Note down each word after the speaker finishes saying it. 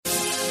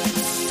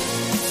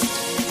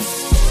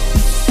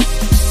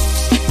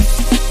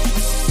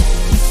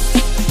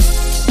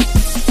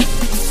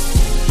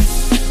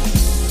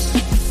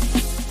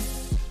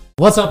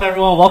What's up,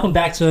 everyone? Welcome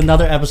back to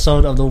another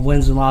episode of the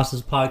Wins and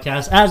Losses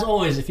podcast. As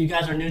always, if you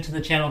guys are new to the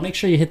channel, make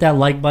sure you hit that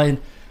like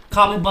button,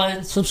 comment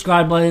button,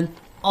 subscribe button,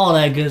 all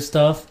that good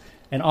stuff.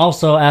 And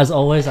also, as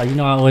always, I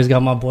always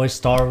got my boy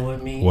Star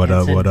with me. What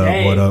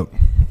up?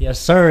 Yes,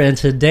 sir. And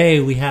today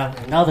we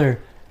have another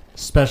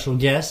special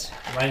guest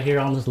right here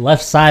on the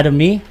left side of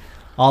me,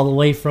 all the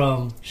way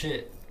from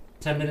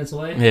 10 minutes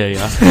away.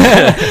 Yeah.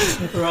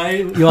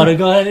 Right? You want to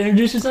go ahead and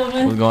introduce yourself,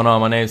 man? What's going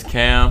on? My name's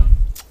Cam.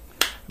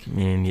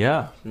 Cam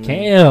Wilder.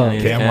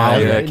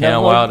 Yeah,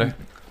 Cam Wilder.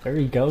 There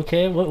you go,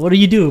 Cam. What do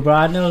you do,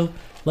 bro?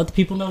 Let the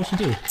people know what you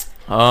do.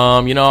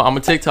 I'm a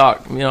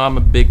TikTok. I'm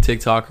a big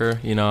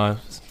TikToker.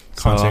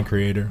 Content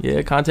creator.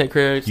 Yeah, content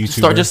creator.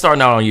 YouTuber. Just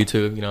starting out on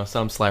YouTube.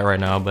 Some slight right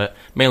now, but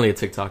mainly a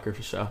TikToker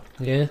for sure.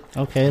 Yeah.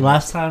 Okay.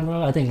 Last time,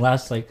 bro. I think not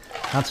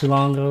too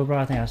long ago, bro.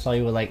 I think I saw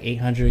you with like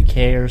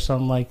 800K or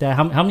something like that.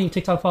 How many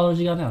TikTok followers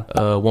you got now?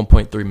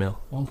 1.3 mil.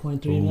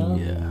 1.3 mil.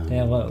 Yeah.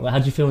 Damn.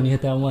 How'd you feel when you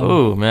hit that one?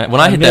 Ooh, man.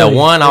 When I hit that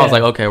one, I was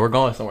like, okay, we're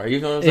going somewhere. You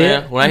know what I'm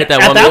saying? Yeah. When I hit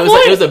that At one,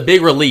 that it was a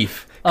big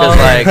relief. Because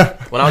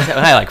when I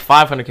had like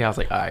 500K, I was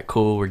like, all right,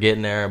 cool, we're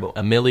getting there. But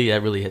a milli,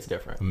 that really hits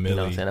different. You know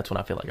what I'm saying? That's when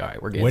I feel like, all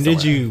right, we're getting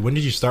somewhere. When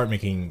did you start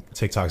making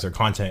TikToks or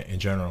content in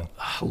general?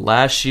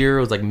 Last year,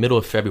 it was like middle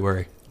of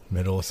February.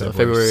 Middle of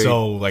February.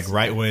 So like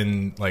right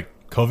when like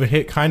COVID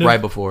hit, kind of? Right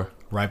before.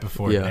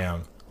 Yeah.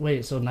 Damn.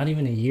 Wait, so not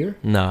even a year?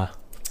 Nah.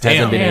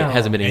 Damn.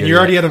 Hasn't been a year. And you're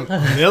already at a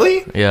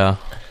milli? Yeah.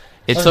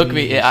 It took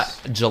me,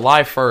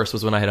 July 1st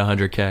was when I hit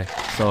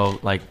 100K. So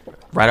like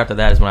right after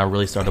that is when I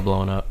really started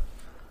blowing up.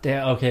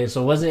 Yeah. Okay.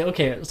 So was it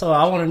okay? So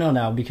I want to know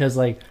now because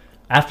like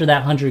after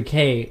that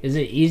 100K, is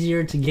it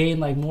easier to gain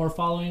like more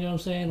following? You know what I'm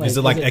saying? Like, is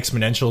it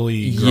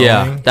exponentially? growing?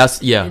 Yeah.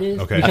 It is?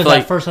 Okay. Because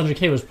like that first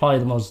 100K was probably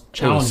the most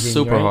challenging. It was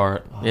super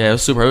hard. Yeah, it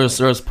was super.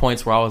 There was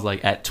points where I was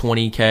like at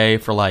 20K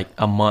for like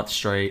a month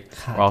straight,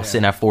 or I was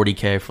sitting at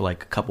 40K for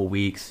like a couple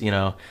weeks.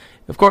 Of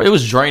course, it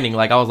was draining.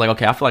 Like I was like,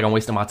 okay, I feel like I'm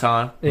wasting my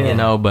time.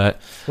 Yeah. But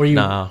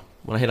nah.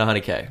 When I hit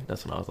 100K,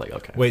 that's when I was like,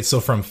 okay. Wait, so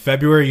from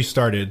February you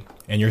started,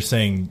 and you're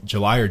saying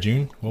July or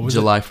June? What was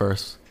July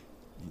 1st.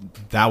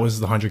 That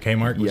was the 100K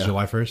mark? Was Yeah.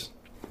 July 1st?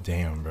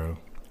 Damn, bro.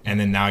 And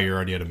then now you're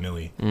already at a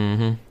milli.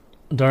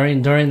 Mm-hmm.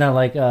 During that,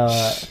 like,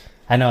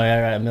 I know,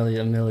 a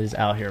milli's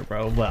out here,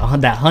 bro. But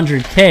that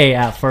 100K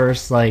at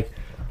first, like,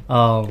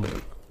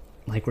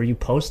 were you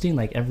posting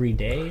like every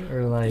day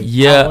or like?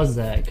 Yeah. How was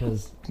that?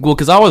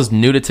 Because I was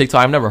new to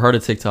TikTok. I've never heard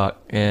of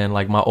TikTok, and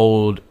like my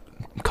old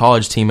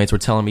college teammates were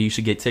telling me you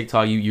should get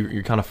TikTok.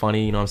 You're kind of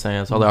funny, you know what I'm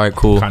saying? So I was like, all right,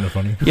 cool. Kind of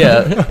funny.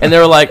 Yeah. And they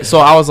were like, so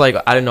I was like,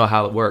 I didn't know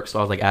how it works. So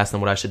I was like, asking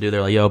them what I should do.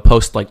 They're like, yo,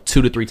 post like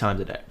 2 to 3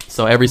 times a day.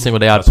 So every single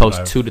day I'd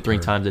post 2 to 3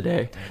 times a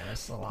day. Damn,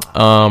 that's a lot.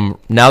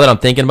 Now that I'm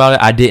thinking about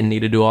it, I didn't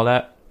need to do all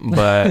that.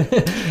 But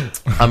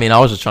I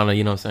was just trying to,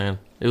 you know what I'm saying?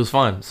 It was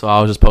fun. So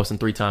I was just posting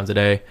 3 times a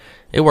day.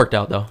 It worked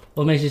out though.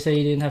 What makes you say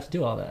you didn't have to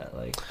do all that?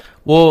 Like,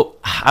 well,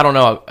 I don't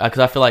know, because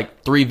I feel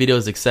like 3 videos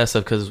is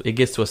excessive because it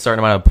gets to a certain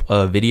amount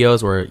of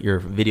videos where your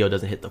video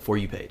doesn't hit the For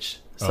You page.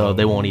 So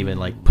they won't even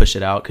like push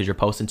it out because you're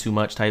posting too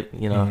much type,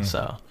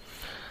 So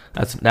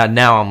that's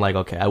now I'm like,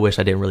 okay, I wish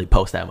I didn't really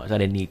post that much. I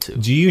didn't need to.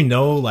 Do you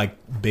know like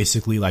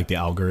basically like the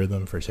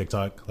algorithm for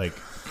TikTok? Like,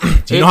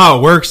 do you know how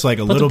it works? Like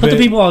put the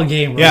people on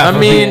game, bro. Yeah,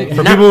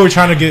 for people who are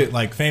trying to get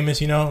like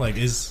famous,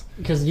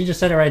 because you just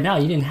said it right now.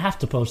 You didn't have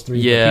to post 3.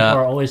 Yeah. But people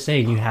are always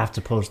saying you have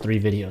to post 3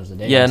 videos a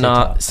day. Yeah, on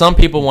TikTok. some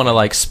people want to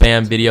like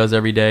spam videos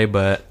every day,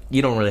 but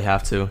you don't really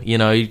have to.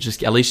 You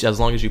just, at least as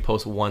long as you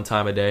post 1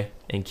 time a day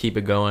and keep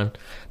it going,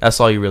 that's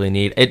all you really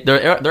need.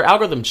 Their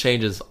algorithm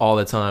changes all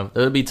the time.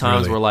 There'll be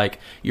times where like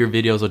your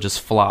videos will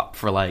just flop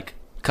for like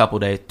a couple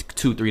days,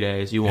 2-3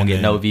 days. You won't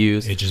get no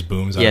views. It just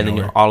booms. Yeah, and then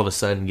you all of a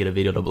sudden get a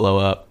video to blow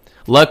up.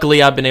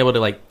 Luckily, I've been able to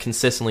like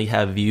consistently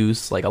have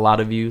views, like a lot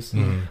of views.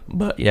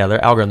 But yeah,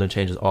 their algorithm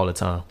changes all the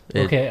time.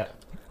 Okay.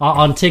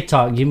 On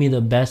TikTok, give me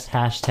the best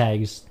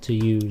hashtags to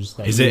use.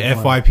 Is it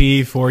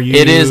FYP for you?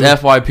 It is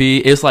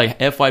FYP. It's like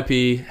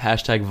FYP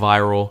hashtag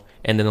viral,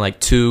 and then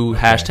like 2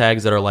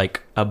 hashtags that are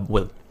like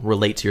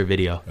relate to your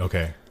video.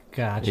 Okay.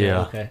 Gotcha.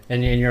 Yeah. Okay.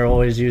 And you're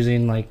always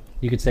using like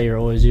you could say you're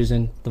always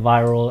using the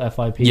viral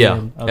FYP.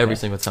 Yeah. Every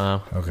single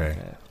time. Okay.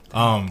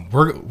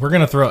 We're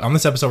gonna throw on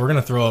this episode. We're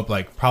gonna throw up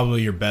like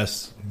probably your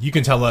best. You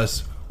can tell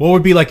us what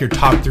would be like your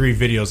top 3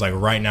 videos like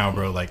right now,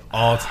 bro. Like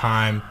all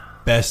time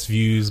best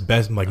views,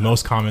 best like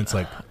most comments.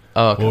 Like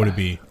what would it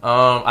be?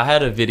 I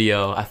had a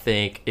video. I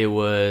think it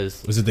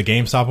was. Was it the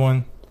GameStop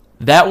one?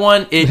 That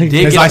one. It did.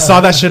 Because I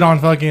saw that shit on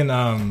fucking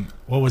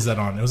what was that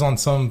on? It was on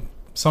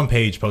some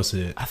page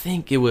posted it. I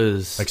think it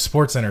was like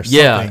SportsCenter or something.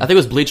 Yeah, I think it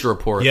was Bleacher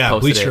Report. Yeah,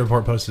 posted Bleacher it.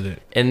 Report posted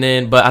it. And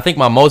then, but I think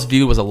my most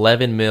viewed was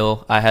 11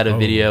 mil. I had a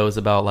video. It was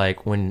about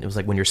like when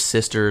your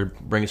sister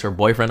brings her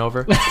boyfriend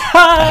over.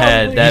 I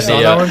had that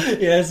video. That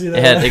one? Yeah, I see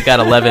that. It got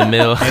 11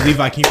 mil. Hey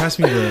Levi, can you pass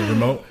me the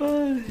remote?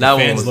 That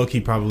Fans was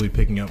low-key probably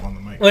picking up on the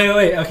mic.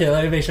 Wait. Okay,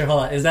 let me make sure.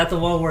 Hold on. Is that the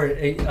one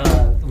where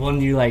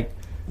one you like?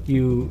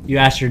 You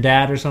asked your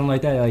dad or something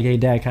like that, like, hey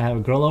dad, can I have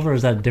a girl over, or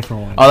is that a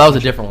different one? Oh, that was a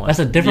different one. That's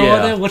a different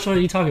one then? Which one are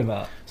you talking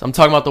about? So I'm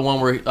talking about the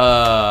one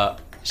where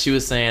She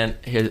was saying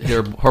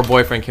her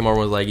boyfriend came over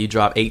and was like, "You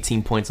dropped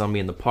 18 points on me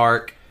in the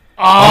park."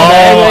 Oh,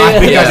 I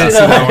think I did see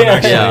that one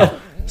actually. Yeah.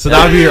 So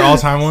that would be your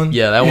all-time one?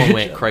 Yeah, that one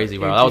went crazy,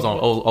 bro. That was on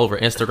over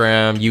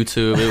Instagram,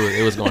 YouTube.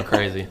 It was going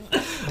crazy.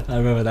 I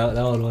remember that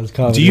one was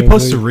coming. Do you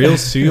post the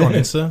reels too on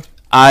Insta?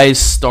 I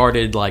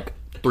started like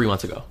 3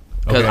 months ago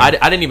because Okay.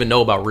 I didn't even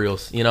know about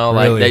reels. You know,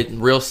 like Really?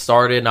 reels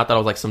started, and I thought it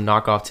was like some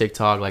knockoff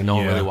TikTok. Like no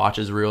one Yeah. really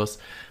watches reels.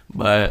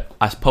 But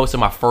I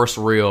posted my first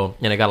reel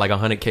and it got like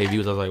 100K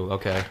views. I was like,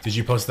 okay. Did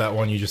you post that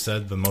one you just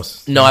said, the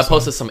most? No, I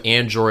posted some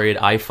Android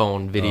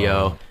iPhone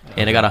video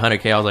and it got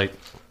 100K. I was like,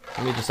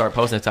 let me just start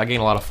posting it. So I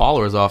gained a lot of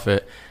followers off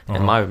it.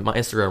 And my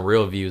Instagram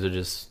reel views have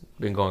just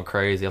been going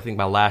crazy. I think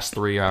my last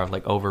 3 are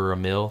like over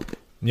 1 mil.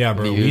 Yeah,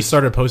 bro. We views.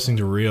 started posting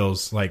to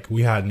reels. Like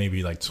we had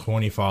maybe like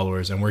 20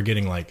 followers, and we're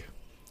getting like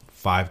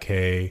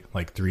 5K,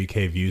 like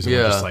 3K views. And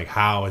we're Yeah. just like,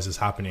 how is this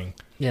happening?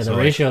 Yeah, the So, like,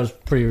 ratio is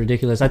pretty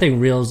ridiculous. I think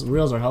reels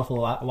are helpful.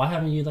 Why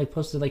haven't you like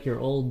posted like your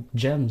old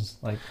gems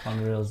like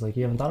on reels? Like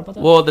you haven't thought about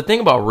that? Well, the thing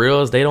about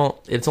reels,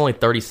 it's only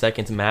 30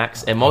 seconds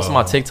max. And most of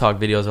my TikTok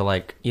videos are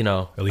like,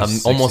 At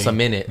least almost 60. a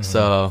minute.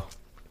 So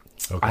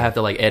Okay. I have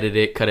to like edit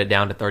it, cut it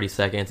down to 30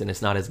 seconds, and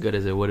it's not as good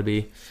as it would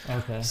be.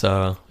 Okay.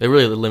 So it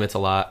really limits a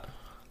lot.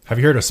 Have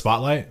you heard of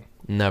Spotlight?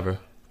 Never.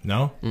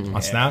 No?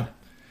 On Snap?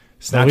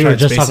 Well, we were Snapchat's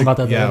just talking basic- about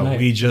that the Yeah, other night.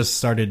 we just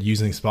started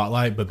using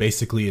Spotlight, but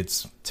basically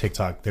it's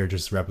TikTok. They're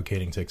just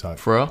replicating TikTok.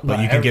 For real? But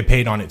you can get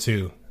paid on it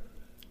too.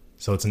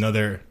 So it's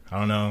another, I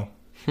don't know.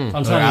 I'm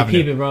telling you, avenue.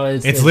 keep it, bro.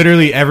 It's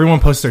literally everyone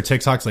posts their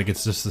TikToks like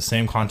it's just the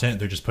same content.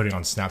 They're just putting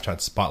on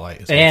Snapchat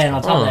Spotlight. is what it's And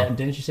on called. top of that,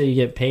 didn't you say you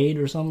get paid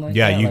or something like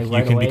Yeah, that? you Like, you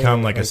right can away, become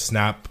or, like a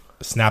Snap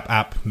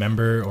app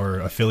member or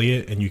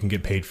affiliate, and you can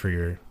get paid for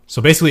your.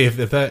 So basically, if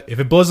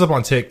it blows up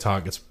on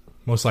TikTok, it's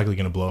most likely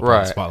going to blow up on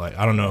Right. Spotlight.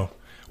 I don't know.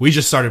 We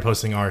just started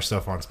posting our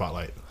stuff on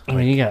Spotlight, I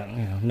mean, you got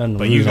nothing to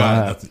but lose you on got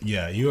that. nothing-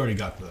 yeah, you already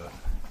got the.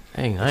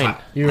 Dang,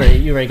 You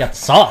already got the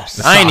sauce.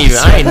 The I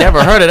sauce. ain't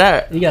never heard of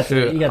that. You got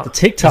the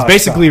TikTok. It's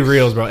basically sauce.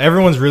 reels, bro.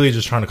 Everyone's really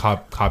just trying to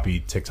copy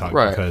TikTok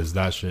Right. because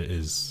that shit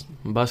is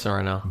I'm busting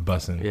right now.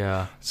 busting.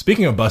 Yeah.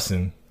 Speaking of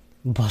busting,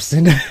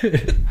 busting.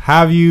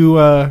 have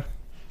you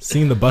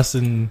seen the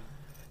busting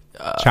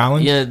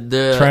challenge? Yeah,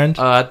 the trend?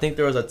 I think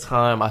there was a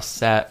time I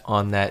sat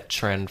on that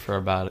trend for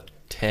about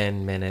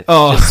 10 minutes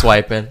Oh. just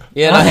swiping.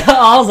 You know,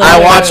 I was like, I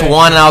wait, watched wait, wait.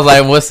 one and I was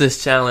like, "What's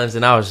this challenge?"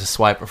 And I was just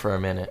swiping for a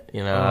minute.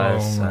 You know, Oh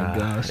it's, my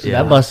gosh.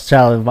 yeah. That bust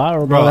challenge viral,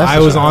 bro. Bro, That's I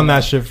the was shit. on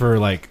that shit for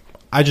like,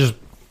 I just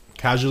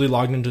casually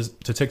logged into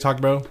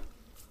TikTok, bro.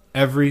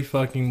 Every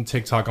fucking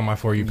TikTok on my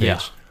For You page. Yeah.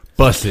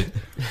 Bust it.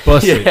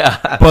 Bust Yeah.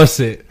 it. Bust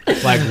it.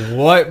 Like,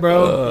 what,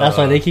 bro? That's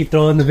why they keep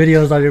throwing the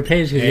videos on your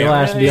page because Yeah, your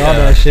ass be yeah. on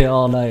that shit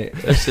all night.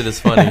 That shit is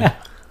funny.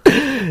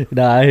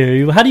 Nah, I hear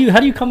you. How do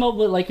you come up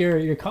with like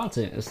your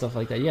content and stuff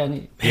like that? Yeah,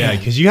 Yeah,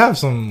 because you have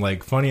some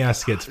like funny ass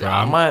skits, bro.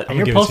 I'm My- gonna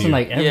you're give it to posting you.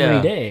 like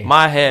every day.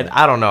 My head,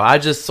 I don't know.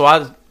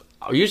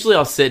 Usually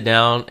I'll sit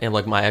down and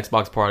like my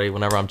Xbox party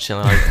whenever I'm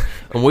chilling, like,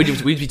 and we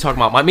be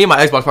talking about me and my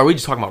Xbox party. We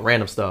just talking about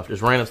random stuff,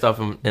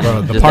 and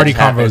Bro, the just party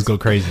happens. convos go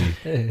crazy.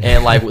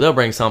 And like they'll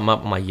bring something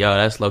up. I'm like, yo,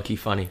 that's low key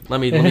funny.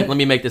 Let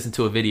me make this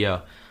into a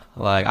video.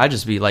 Like I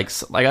just be like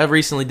I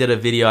recently did a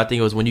video. I think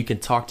it was when you can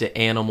talk to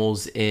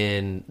animals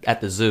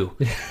at the zoo.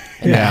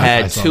 And it I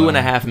had saw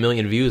 2.5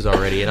 million views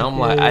already. And I'm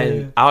like,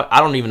 I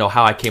don't even know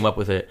how I came up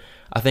with it.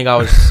 I think it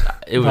Bro,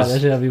 that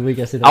was. shit every week.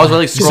 I see that. I was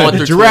really You said scrolling the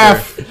through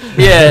giraffe.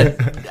 Twitter.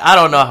 Yeah, I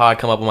don't know how I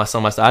come up with some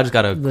of my stuff. I just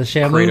gotta The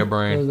Shamu? create a Or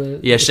brain. the-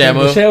 Yeah, the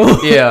Shamu.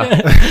 Shamu?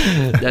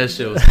 Yeah, that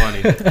shit was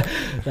funny.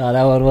 No,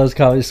 that one was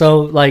comedy. So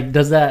like,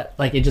 does that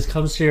like it just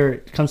comes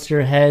to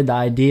your head the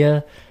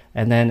idea,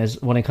 and then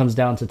when it comes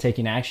down to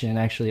taking action and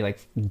actually like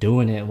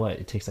doing it, what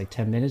it takes like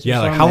 10 minutes. Or Yeah,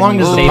 like something, how long and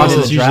does you the save it in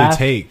process usually draft?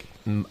 take?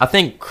 I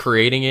think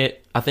creating it.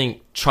 I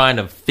think trying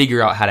to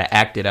figure out how to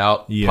act it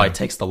out Yeah. probably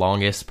takes the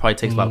longest. Probably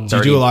takes about 30. Do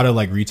you do a lot of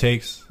like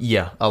retakes?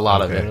 Yeah, a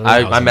lot of Okay. it. I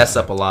I was mess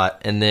gonna up a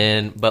lot, and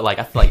then but like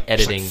I feel like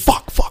editing.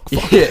 Fuck.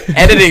 Yeah,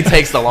 editing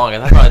takes the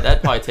longest.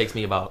 That probably takes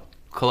me about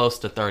close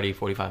to 30,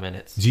 45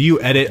 minutes. Do you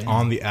edit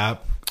on the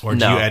app or do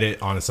No. you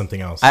edit on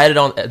something else? I edit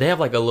on. They have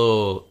like a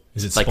little.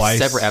 Is it like Splice?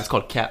 separate apps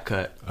called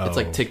CapCut? It's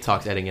like Oh.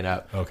 TikTok's editing it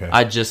out. Okay.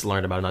 I just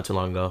learned about it not too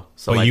long ago.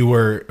 So but like, you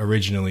were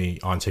originally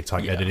on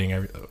TikTok Yeah. editing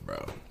every,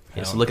 bro.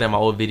 yeah, so looking at my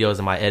old videos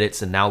and my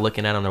edits, and now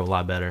looking at them, they're a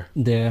lot better.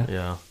 Yeah.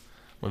 Yeah,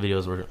 my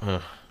videos were.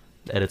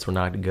 The edits were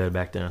not good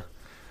back then.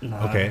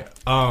 Okay.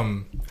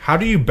 How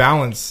do you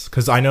balance?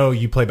 Because I know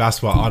you play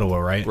basketball at Ottawa,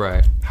 right?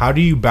 Right. How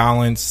do you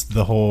balance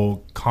the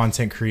whole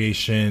content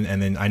creation,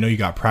 and then I know you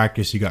got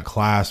practice, you got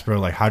class, bro?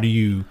 Like, how do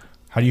you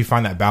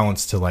find that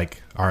balance to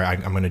like, all right,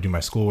 I'm going to do my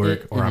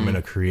schoolwork, or I'm going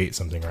to create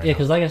something right Yeah, now?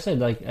 because like I said,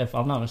 like if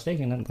I'm not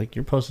mistaken, then, like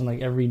you're posting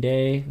like every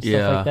day, stuff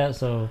Yeah. like that.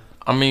 So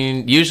I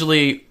mean,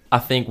 usually I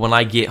think when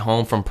I get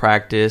home from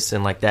practice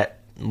and like that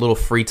little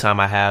free time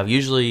I have,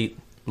 usually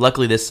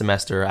luckily this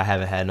semester I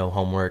haven't had no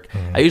homework.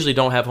 I usually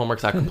don't have homework,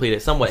 so I complete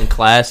it somewhat in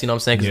class, you know what I'm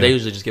saying? Because they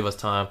usually just give us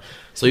time.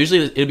 So usually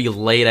it'll be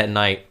late at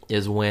night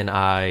is when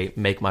I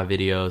make my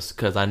videos,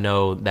 because I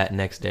know that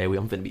next day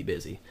I'm finna be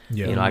busy.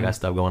 Yeah. You know, I got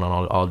stuff going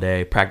on all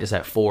day. Practice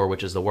at 4,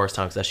 which is the worst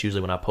time, because that's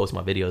usually when I post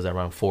my videos at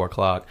around 4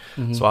 o'clock.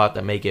 So I have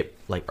to make it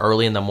like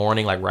early in the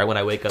morning, like right when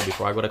I wake up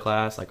before I go to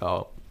class. Like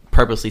I'll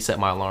purposely set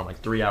my alarm like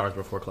 3 hours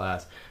before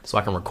class so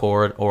I can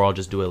record, or I'll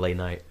just do it late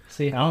night.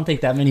 See, I don't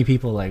think that many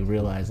people like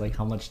realize like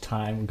how much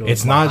time goes.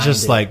 It's not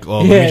just it. like,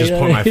 let me just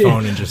put my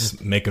phone and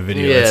just make a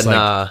video. Yeah, It's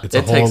like it's a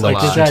it whole takes a like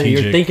lot. Just that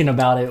strategic. you're thinking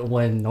about it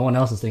when no one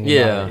else is thinking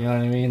about it. You know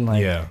what I mean?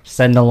 Like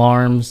setting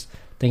alarms,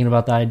 thinking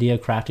about the idea,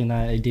 crafting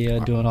that idea,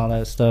 doing all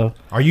that stuff.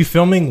 Are you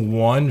filming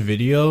one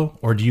video,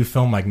 or do you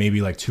film like maybe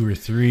like 2 or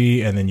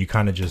 3, and then you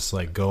kind of just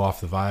like go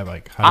off the vibe?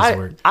 Like, how does it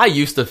work? I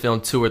used to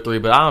film 2 or 3,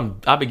 but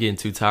I've been getting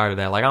too tired of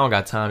that. Like, I don't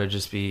got time to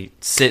just be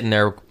sitting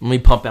there. Let me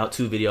pump out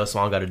 2 videos, so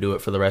I don't got to do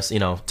it for the rest,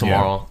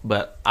 tomorrow. Yeah.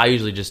 But I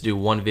usually just do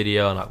 1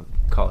 video and I'll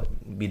call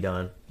it, be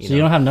done. You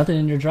don't have nothing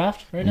in your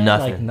draft right now?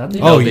 Nothing. Like, nothing?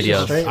 No Oh,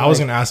 videos. Straight, I was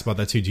like- gonna ask about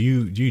that too. Do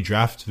you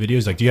draft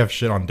videos? Like, do you have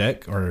shit on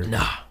deck or?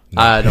 Nah.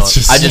 No, I don't. it's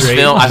just I just straight.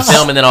 film. I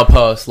film and then I'll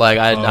post. Like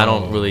I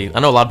don't Oh. really. I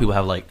know a lot of people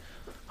have like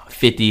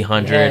 50,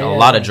 100, Yeah, a yeah,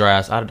 lot yeah. of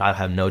drafts. I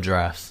have no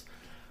drafts.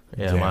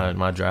 Yeah, Damn.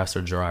 my drafts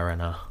are dry right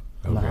now.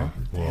 Okay. Nah.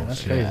 Well, That's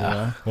shit. crazy,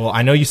 bro. Well,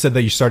 I know you said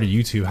that you started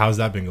YouTube. How's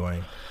that been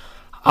going?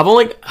 I've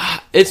only.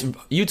 It's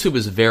YouTube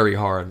is very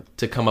hard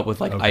to come up with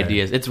like Okay.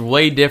 ideas. It's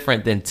way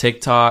different than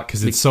TikTok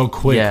Because it's so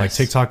quick. Yes. Like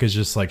TikTok is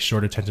just like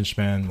short attention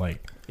span.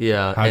 Like,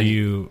 Yeah. how do and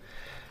you?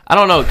 I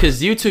don't know,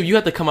 because YouTube, you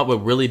have to come up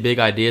with really big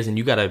ideas, and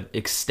you got to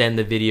extend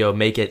the video,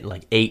 make it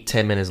like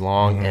 8-10 minutes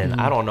long. And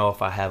I don't know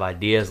if I have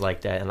ideas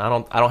like that, and I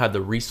don't have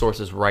the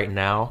resources right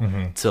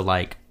now to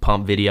like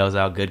pump videos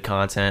out, good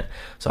content.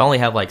 So I only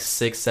have like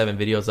 6-7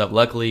 videos up.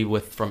 Luckily,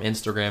 from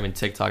Instagram and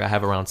TikTok, I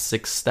have around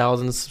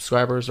 6,000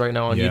 subscribers right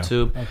now on Yeah.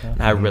 YouTube. Okay.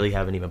 And I really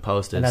haven't even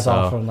posted. And that's so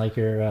all from like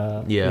your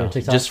yeah,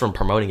 TikTok? just from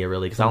promoting it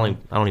really, because I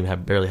don't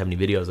even barely have any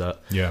videos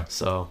up. Yeah.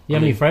 So You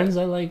have I any mean, friends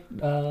that like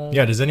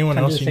Yeah. Does anyone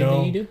kinda else the you same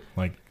know thing you do?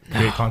 like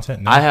create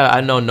content? No?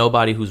 I know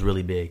nobody who's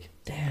really big.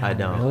 Damn, I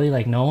don't. really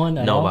like no one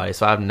at all? Nobody.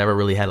 So I've never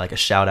really had like a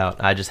shout out.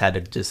 I just had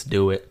to just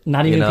do it.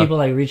 Not you even know? people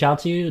like reach out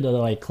to you to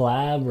like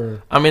collab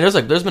or I mean,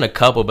 there's been a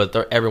couple, but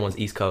everyone's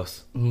East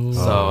Coast,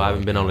 so I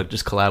haven't been able to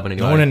just collab with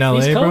No one anybody. in LA,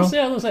 East bro. Coast?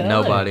 Yeah, let's say LA.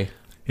 Nobody.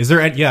 Is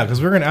there? Yeah,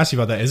 because we're gonna ask you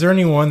about that. Is there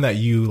anyone that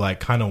you like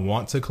kind of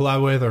want to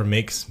collab with, or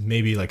makes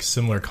maybe like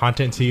similar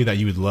content to you that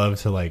you would love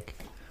to like?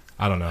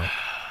 I don't know.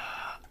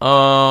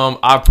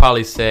 I'd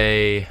probably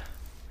say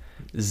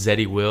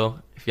Zeddy Will.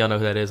 If y'all know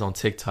who that is on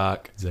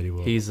TikTok, Zeddy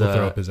will. He's, we'll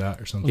throw up his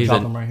at or something. he's Drop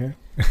a- them right here.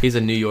 he's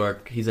a New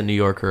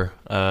Yorker,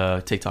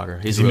 TikToker.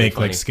 He's Does he really make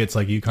funny. like skits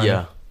like you kind Yeah,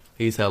 of?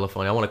 he's hella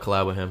funny. I want to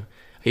collab with him.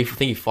 I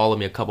think he followed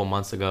me a couple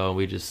months ago,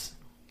 and he's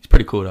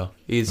pretty cool though.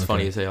 He's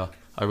funny as hell.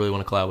 I really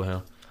want to collab with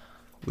him.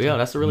 But yeah,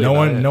 that's really No about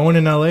one, it. no one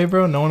in LA,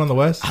 bro. No one on the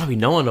West. I don't be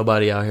knowing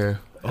nobody out here.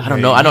 I Okay,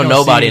 don't know. I you know don't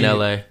nobody see- in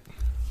LA.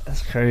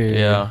 That's crazy.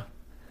 Yeah.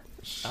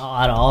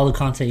 Out of all the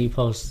content you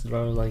post,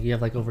 bro, like you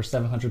have like over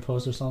 700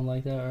 posts or something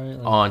like that, right?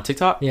 Like, On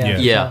TikTok? Yeah.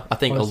 Yeah. I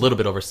think a Posts. little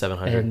bit over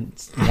 700. and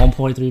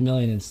 1.3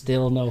 million and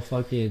still no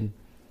fucking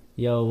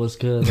yo, what's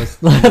good? Let's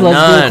do a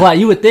None. collab.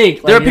 You would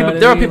think There are like, you know people. what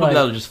There I are mean? people Like,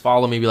 that'll just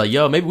follow me, be like,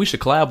 "Yo, maybe we should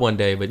collab one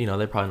day," but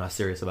they're probably not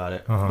serious about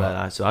it. Uh-huh.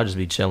 But so I'll just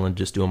be chilling,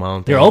 just doing my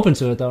own thing. you're open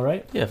to it though,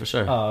 right? Yeah, for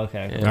sure. Oh,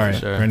 okay. Yeah, All for right.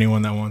 sure. For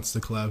anyone that wants to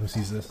collab who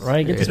sees this,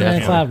 Right, get Yeah, this man a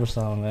definitely. collab or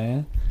something,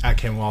 man. at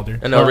Ken Wilder.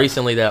 I know Well-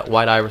 recently that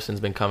White Iverson's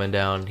been coming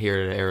down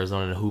here to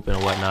Arizona and hooping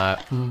and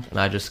whatnot, and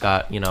I just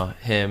got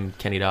him,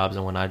 Kenny Dobbs,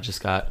 and when I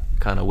just got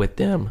kind of with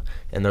them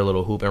and their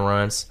little hooping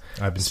runs.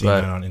 I've been seeing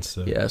But- that on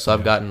Insta. Yeah, so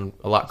I've gotten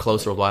a lot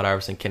closer with White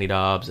Iverson, Kenny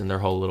Dobbs, and their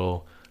whole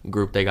little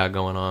group they got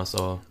going on.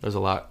 So there's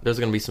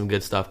gonna be some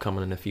good stuff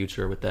coming in the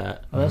future with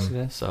that. Oh, that's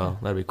good. So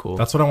that'd be cool.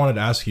 That's what I wanted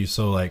to ask you.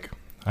 So, like,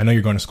 I know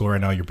you're going to school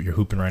right now. You're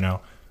hooping right now.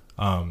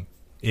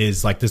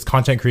 Is like this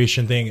content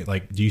creation thing?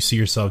 Like, do you see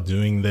yourself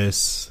doing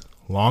this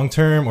long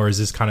term, or is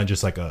this kind of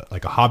just like a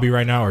hobby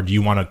right now, or do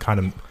you want to kind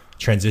of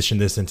transition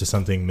this into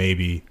something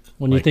maybe?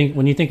 When like-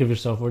 you think of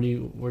yourself, where do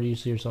you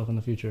see yourself in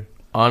the future?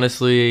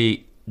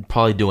 Honestly,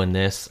 probably doing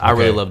this. I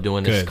really Okay, love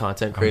doing this good.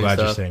 content I'm creating glad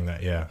stuff. you're saying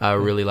that. Yeah. I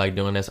really like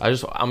doing this. I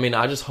just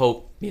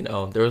hope,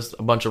 there was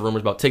a bunch of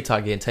rumors about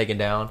TikTok getting taken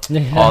down,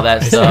 all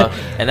that stuff.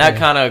 And that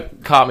kind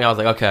of caught me. I was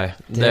like, okay,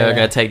 they're Yeah.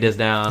 going to take this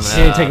down.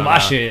 You ain't taking my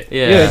shit.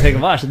 Yeah. You ain't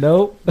taking my shit.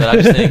 Nope. But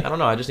I just think, I don't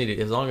know, I just need to,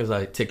 as long as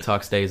like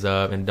TikTok stays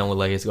up and don't look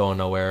like it's going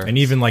nowhere. And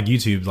even like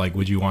YouTube, like,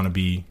 would you want to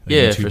be a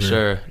Yeah, YouTuber? for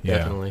sure. Yeah.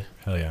 Definitely.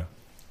 Hell yeah.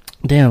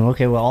 Damn.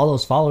 Okay. Well, all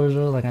those followers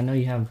are like, I know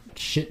you have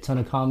shit ton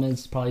of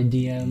comments, probably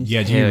DMs.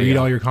 Yeah. Do you Hell read yeah.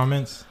 all your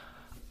comments,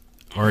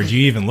 or do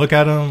you even look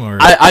at them? Or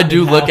I do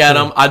You look have at to.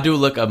 them. I do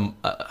look.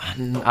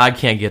 I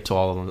can't get to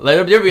all of them.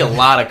 Like, there'll be a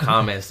lot of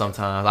comments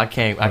sometimes. I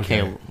can't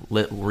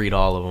read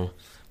all of them.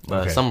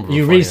 But Okay. some of them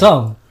You are read funny.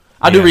 some,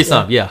 I do Yeah. read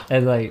some. Yeah.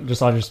 and like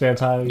just on your spare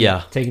time. you're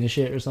Yeah. taking a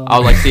shit or something.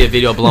 I'll like see a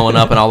video blowing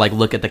up and I'll like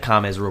look at the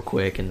comments real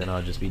quick and then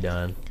I'll just be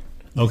done.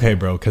 okay,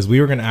 bro, because we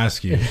were gonna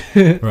ask you,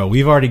 bro.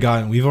 We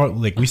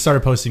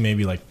started posting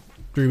maybe like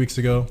 3 weeks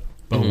ago.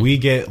 but we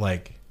get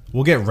like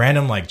we'll get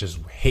random like just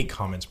hate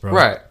comments, bro.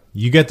 Right.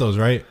 You get those,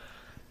 right?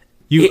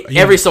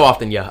 Every so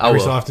often, yeah. I every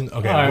will. so often.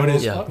 Okay, All right, what well,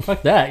 is? Yeah.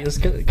 fuck that. Let's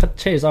cut the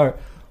chase. All right.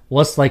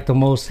 What's like the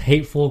most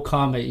hateful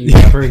comment you've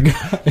ever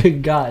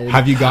gotten?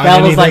 Have you gotten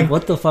that was anything? like,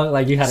 what the fuck?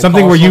 Like you had to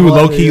Something call where you someone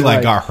low and key you're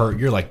like got hurt.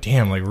 You're like,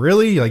 damn, like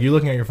really? Like you're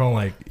looking at your phone,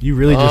 like you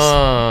really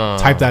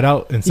just type that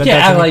out and You send can't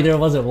that act to me? like there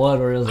wasn't one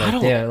where it was like,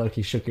 don't- damn, look,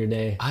 you shook your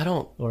day. I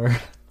don't. Or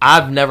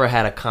I've never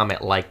had a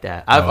comment like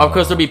that. Of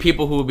course, there'll be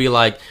people who will be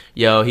like,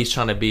 "Yo, he's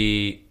trying to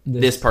be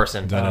this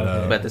person,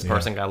 Da-da-da. but this Yeah.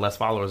 person got less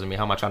followers than me.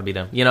 How am I trying to be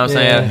them?" You know what I'm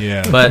Yeah. saying?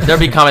 Yeah. But there'll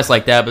be comments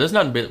like that. But there's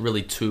nothing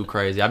really too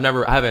crazy.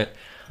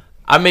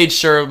 I made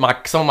sure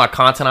some of my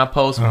content I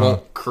post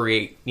won't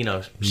create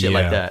shit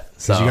like that.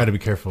 So Because you got to be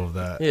careful of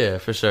that. yeah,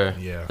 for sure.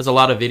 Yeah. There's a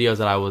lot of videos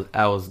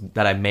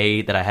that I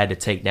made that I had to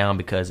take down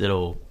because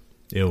it'll.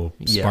 It'll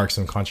spark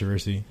some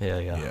controversy. Yeah.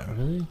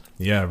 really?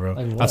 Yeah, bro.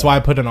 Like That's what? why I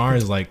put in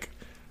ours like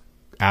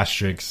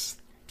asterisk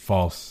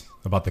false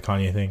about the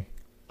Kanye thing.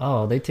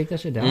 Oh, they take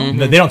that shit down. Mm-hmm.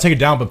 They don't take it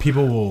down, but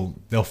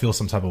they'll feel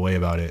some type of way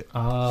about it. So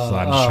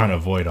I'm just trying to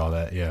avoid all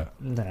that. Yeah,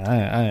 Nah,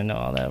 I didn't know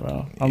all that,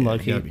 bro. I'm Yeah, low you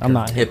key. gotta be I'm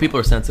not. Yeah, people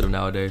are sensitive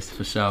nowadays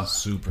for sure.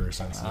 super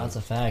sensitive. That's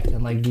a fact.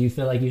 And like, do you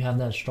feel like you have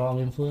that strong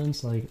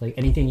influence? Like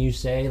anything you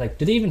say, like,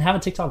 do they even have a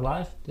TikTok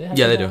live? Do have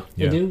Yeah, they TikTok? do.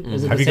 They Yeah. do.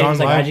 Is it Have the you same gone as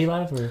like live? IG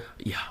live or?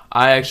 Yeah,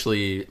 I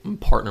actually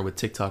partner with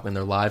TikTok when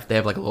they're live. They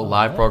have like a little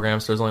live yeah. program.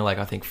 So there's only like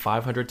I think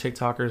 500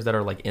 TikTokers that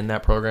are like in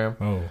that program.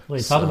 Oh,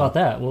 Wait, So- talk about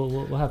that.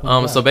 What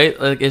happened? with So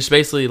that? it's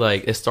basically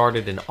like it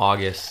started in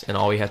August, and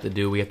all we have to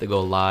do, we have to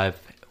go live.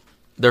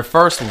 Their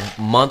first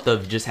month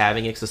of just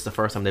having it, 'cause it's the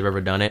first time they've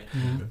ever done it.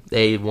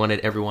 They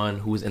wanted everyone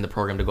who was in the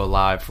program to go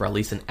live for at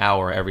least an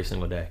hour every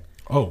single day,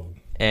 oh.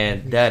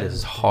 and that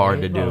is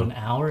hard to Bro, do. an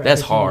hour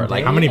That's every single hard.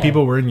 Like day? How many Yeah.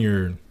 people were in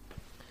your?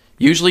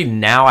 Usually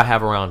now I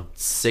have around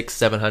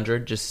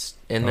 600-700 just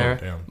in Oh, there,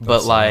 damn. but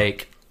That's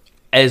like.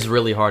 It's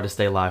really hard to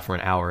stay live for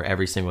an hour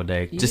every single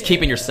day. Just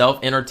keeping yourself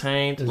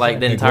entertained like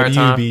the Exactly. entire what do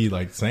time. you be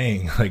like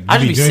saying? Like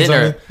I'd you just be doing sitting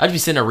there. something? I'd just be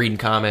sitting there reading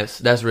comments.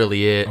 That's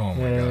really it. Oh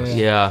my Yeah, gosh.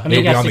 Yeah. I mean, You'll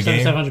you be got on the 600,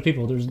 game? 700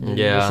 people. They're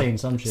Yeah. saying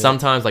some shit.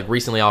 Sometimes, like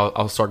recently,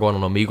 I'll start going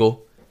on Omegle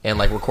and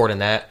like recording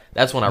that.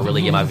 That's when I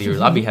really get my viewers.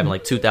 I'll be having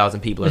like 2,000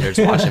 people in there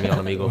just watching me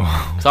on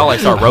Omegle. So I'll like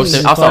start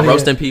roasting. I'll start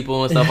roasting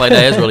people and stuff like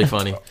that. It's really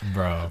funny.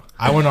 Bro,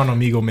 I went on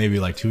Omegle maybe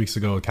like 2 weeks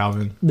ago with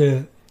Calvin. Yeah.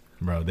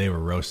 Bro, they were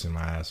roasting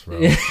my ass,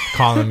 bro.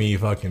 Calling me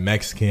fucking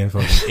Mexican,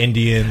 fucking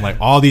Indian, like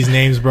all these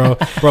names, bro.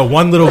 Bro,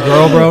 one little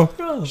girl,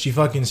 bro. She's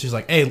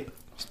like, hey,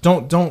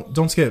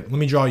 don't skip. Let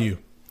me draw you.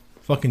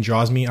 Fucking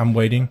draws me. I'm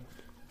waiting.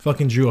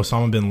 Fucking drew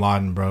Osama bin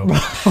Laden, bro.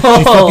 She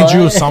fucking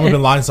drew Osama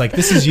bin Laden. It's like,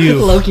 this is you.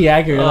 Low-key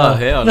accurate. Oh huh?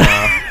 hell no!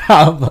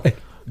 I'm like,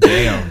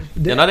 Damn.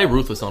 Yeah, now they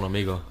ruthless on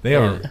Omegle. They Yeah,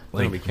 are they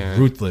like don't be caring.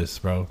 ruthless,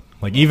 bro.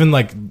 Like even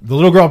like the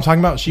little girl I'm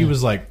talking about, she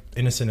was like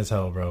innocent as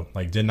hell, bro.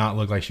 Like did not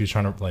look like she was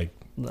trying to like.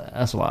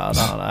 that's wild.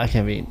 I don't know. I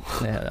can't be.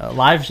 Yeah,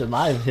 live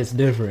hits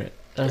different.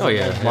 That's, Oh,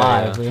 yeah, that's yeah,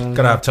 live. yeah. You know what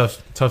Gotta I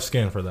have tough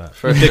skin for that.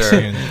 For Thick sure.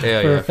 skin. Yeah, mean?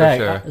 yeah, For a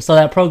fact. for sure. So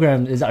that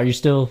program is. Are you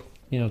still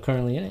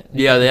currently in it?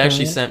 Yeah, they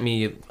actually Currently sent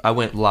me. I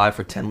went live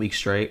for 10 weeks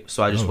straight.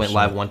 So I just Oh, went shit.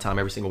 live one time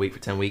every single week for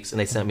 10 weeks, and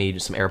they sent me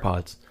just some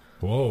AirPods.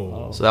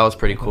 Whoa. So that was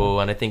pretty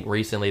cool. And I think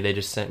recently they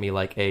just sent me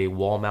like a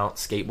wall mount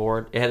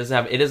skateboard. It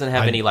doesn't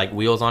have I- any like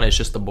wheels on it. It's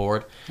just the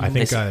board. I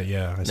think They- I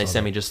They saw sent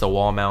that. me just a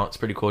wall mount. It's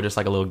pretty cool, just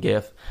like a little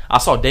GIF. I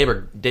saw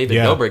David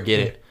Yeah. Dobrik get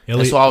it. And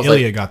Ilya, so I was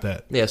Ilya like, got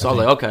that. yeah. So I I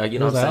was like, okay, you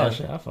know was what like, I'm oh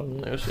saying? shit, I fuck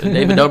with it. Oh, shit.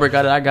 David Dobrik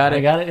got it. I got it.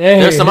 I got it. Hey.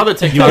 There's some other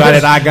TikTokers. You got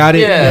it. I got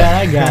it.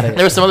 Yeah. Yeah, I got it.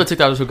 There were some other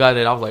TikTokers who got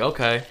it. I was like,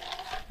 okay,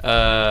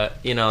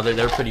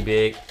 they're pretty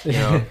big,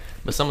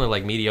 but some of them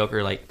like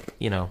mediocre, like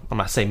I'm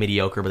not saying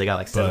mediocre, but they got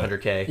like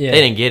 700K. Yeah.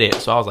 They didn't get it,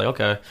 so I was like,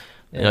 okay,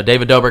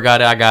 David Dobrik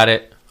got it. I got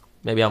it.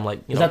 Maybe I'm like,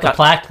 Is that the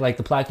plaque? Like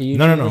the plaque of YouTube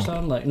No. or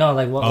something? Like no,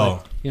 like what? Oh.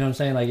 Like, you know what I'm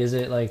saying? Like is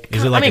it like?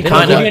 Is it like I mean, They a don't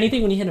kinda. give you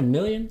anything when you hit 1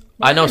 million.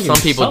 I know They some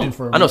give you people something do.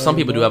 for I know some million,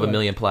 people do bro, have a like-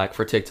 million plaque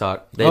for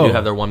TikTok. They Oh. do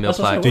have their 1 mil That's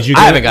what I'm plaque. saying. Did you I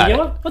get haven't it? got You it.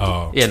 know what? What the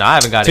Oh. Yeah, no, I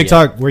haven't got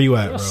TikTok, where you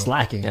at, You're bro?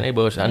 slacking. it. Yeah, they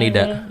bullshit. I need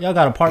that. Y'all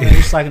got a partner.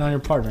 You're slacking on your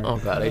partner. Oh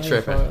god, they Yeah,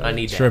 tripping. fuck. I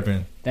need that.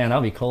 Tripping. Damn,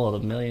 that'd be cool. A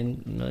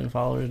million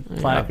followers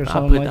plaque or I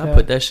something like that.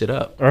 put that shit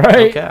up.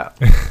 Right. Okay.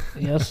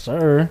 Yes,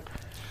 sir.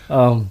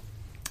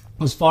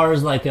 As far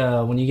as like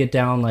when you get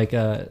down like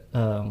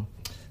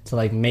to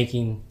like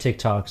making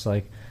TikToks,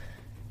 like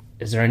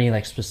is there any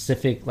like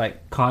specific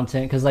like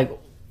content? Because like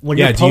when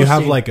Yeah. you're Do you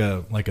have posting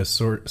like a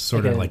sort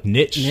Like of a like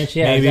niche,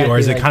 yeah, maybe, or exactly,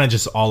 is it like- kind of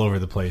just all over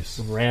the place?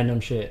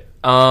 random shit?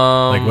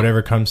 Like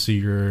whatever comes to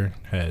your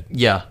head.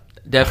 Yeah,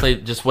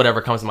 definitely just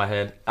whatever comes to my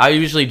head. I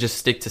usually just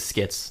stick to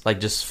skits, like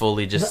just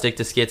fully just stick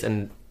to skits,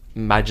 and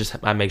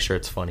I make sure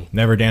it's funny.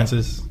 Never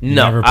dances.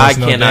 No, Never I post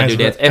no cannot do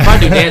dance, dance. If I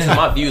do dance,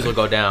 my views will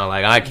go down.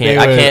 Like I can't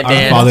They would dance.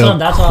 unfollow.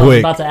 That's what I was quick.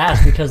 about to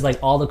ask, because like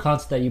all the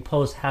content that you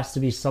post has to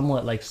be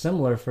somewhat like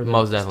similar for them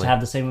Most to definitely. have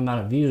the same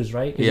amount of views,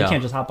 right? Because Yeah. you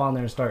can't just hop on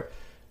there and start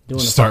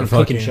doing a Start fucking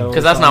cooking fucking- show.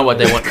 Because that's not what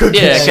they want.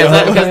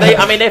 Yeah, because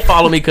they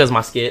follow me because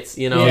my skits,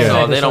 Yeah, so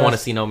exactly. they don't So want to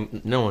see no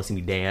one want to see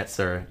me dance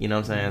or you know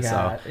what I'm saying.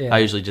 Got it, So yeah. I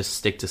usually just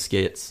stick to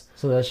skits.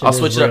 So that shit I'll is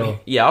switch it real.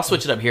 up. Yeah, I'll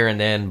switch it up here and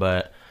then,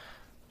 but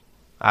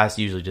I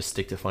usually just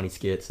stick to funny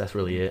skits. That's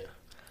really it.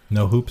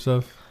 No hoop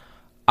stuff.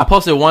 I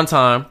posted one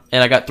time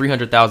and I got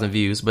 300,000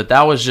 views, but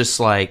that was just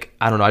like,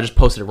 I don't know. I just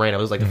posted it random.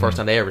 It was like the first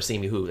time they ever seen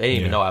me hoop. They didn't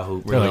even know I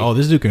hoop. They're Really. like, oh,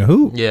 this dude can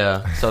hoop.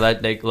 Yeah. So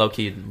that they low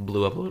key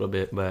blew up a little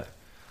bit, but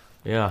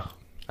yeah,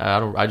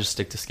 I just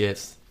stick to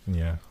skits.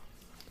 Yeah.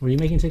 Were you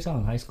making TikTok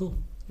in high school?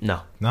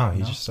 No, No,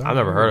 he just started. I've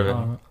never heard of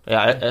Oh. it.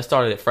 Yeah, I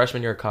started it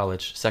freshman year of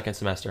college, second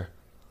semester,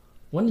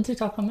 When did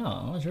TikTok come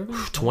out? I'm not sure.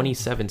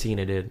 2017.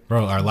 It did,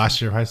 Bro, our last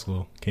year of high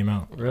school came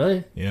out.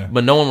 Really? Yeah.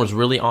 but no one was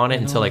really on it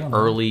No, until like no.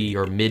 early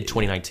or mid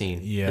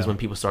 2019. Yeah. is when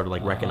people started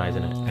like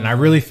recognizing it. And I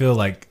really feel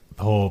like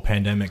the whole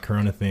pandemic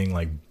corona thing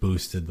like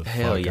boosted the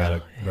Hell fuck yeah. out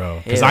of bro.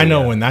 Because Hell I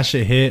know yeah. when that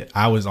shit hit,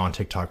 I was on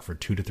TikTok for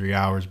 2 to 3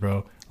 hours,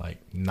 bro. Like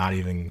not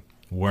even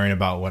worrying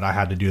about what I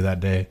had to do that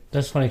day.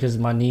 That's funny because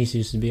my niece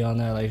used to be on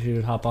there. Like she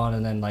would hop on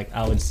and then like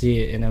I would see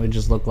it and it would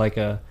just look like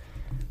a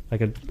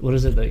what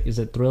is it? Like, is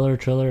it Triller or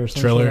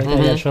something? Triller. Like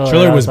that? Yeah,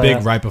 Triller I was like,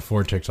 big right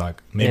before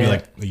TikTok. Maybe Yeah.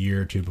 like a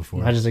year or two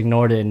before. I just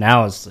ignored it and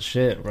now it's the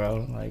shit,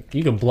 bro. Like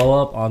you can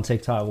blow up on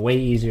TikTok way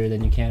easier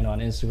than you can on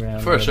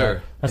Instagram. For Like,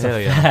 sure. That's Hell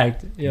a yeah.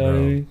 fact. You know what I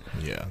Bro, mean?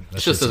 yeah. that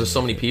It's just shit's there's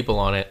so many insane. people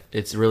on it.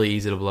 It's really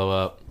easy to blow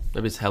up.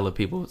 Maybe it's hella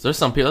people. There's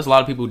a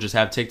lot of people who just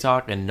have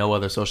TikTok and no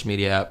other social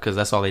media app because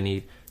that's all they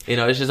need. You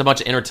know, it's just a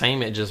bunch of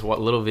entertainment, just what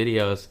little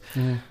videos.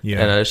 Yeah.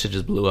 And that shit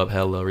just blew up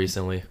hella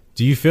recently.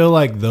 Do you feel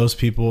like those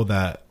people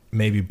that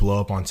maybe blow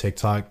up on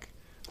TikTok,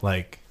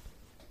 like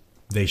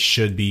they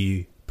should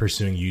be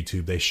pursuing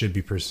YouTube? They should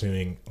be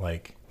pursuing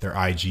like their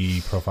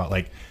IG profile.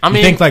 Like, I you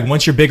mean- think like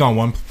once you're big on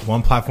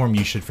one platform,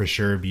 you should for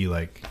sure be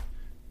like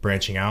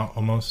branching out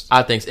almost.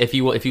 I think so. If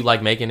you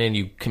like making it and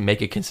you can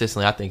make it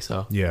consistently, I think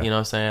so. Yeah. You know what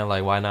I'm saying?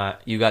 Like, why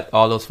not? You got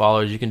all those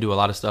followers. You can do a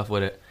lot of stuff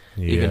with it.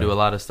 You Yeah. can do a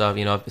lot of stuff,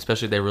 you know,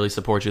 especially if they really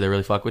support you, they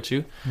really fuck with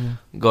you.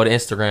 Go to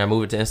Instagram,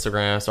 move it to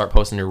Instagram, start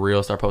posting your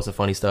reels, start posting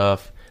funny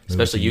stuff,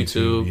 especially Move it to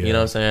YouTube, YouTube, you yeah. know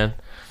what I'm saying?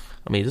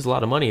 I mean, there's a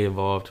lot of money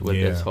involved with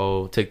Yeah. this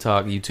whole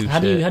TikTok, YouTube How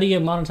shit. do you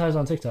get monetized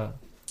on TikTok?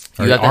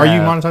 You got to Are you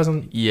have-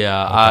 monetizing?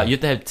 Yeah, Okay. you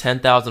have to have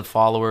 10,000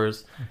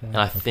 followers, and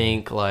I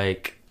think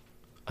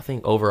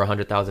over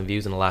 100,000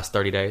 views in the last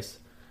 30 days.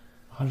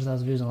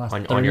 100,000 views in the last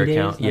On 30 your days?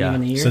 account, Not yeah.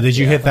 even a year? So did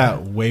you Yeah. hit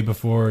that way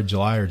before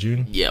July or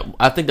June? Yeah,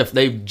 I think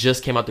they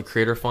just came out the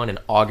Creator Fund in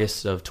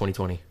August of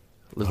 2020.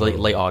 It was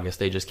late August.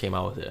 They just came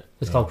out with it.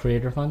 It's called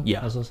Creator Fund? Yeah.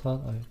 That's what it's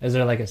called? Okay. Is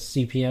there like a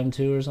CPM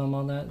too or something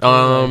on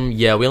that?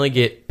 Yeah, we only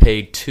get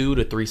paid 2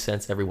 to 3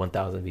 cents every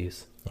 1,000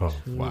 views, Oh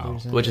wow,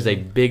 which is a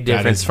big that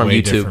difference is from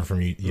way YouTube. different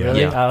from you. Yeah,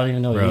 Really? Yeah. I don't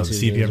even know what bro. YouTube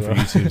The CPM is, for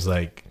bro. YouTube is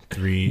like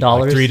 $3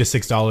 Dollars? to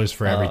 $6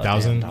 for every Oh,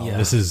 1,000. damn, Yeah.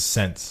 This is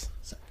cents.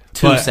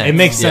 2 But cents. it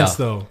makes Yeah. sense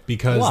though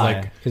because Why?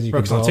 like 'Cause you bro,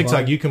 can 'cause on blow up TikTok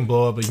on it? you can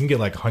blow up, but you can get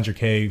like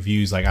 100K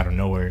views like out of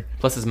nowhere.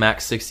 Plus, it's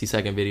max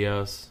 60-second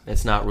videos.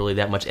 It's not really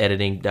that much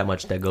editing, that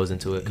much that goes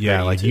into it. Yeah,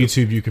 compared like to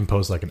YouTube, you can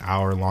post like an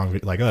hour long,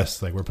 like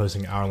us, like we're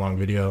posting an hour long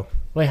video.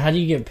 Wait, how do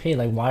you get paid?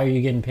 Like, why are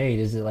you getting paid?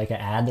 Is it like an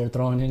ad they're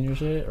throwing in your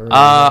shit? Or is it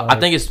I like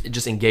think it's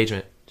just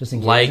engagement. just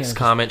engagement? Likes, Just-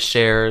 comments, they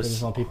shares,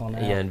 just want people on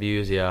that. yeah, and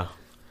views. Yeah.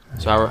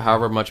 So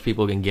however much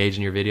people engage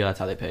in your video, that's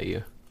how they pay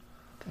you.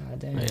 God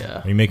damn.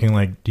 Yeah. Are you making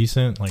like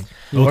decent, like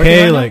You working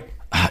okay, right now?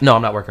 like No,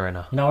 I'm not working right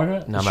now. You not working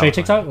it? No, I'm Straight not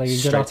TikTok? working. Like, you good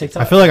Straight off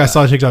TikTok? I feel like I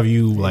saw a TikTok of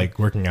you like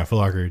working at Foot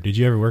Locker. Did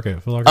you ever work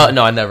at Foot Locker?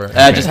 No, I never.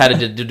 I just had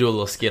to do a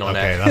little skit on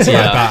Okay, that. that's what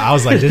I thought. I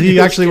was like, did he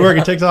actually work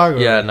at TikTok? Or?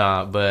 Yeah,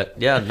 nah, but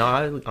yeah, no,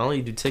 I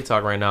only do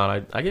TikTok right now,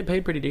 and I get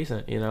paid pretty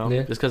decent, you know,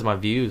 Yeah. just because my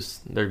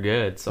views they're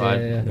good, so I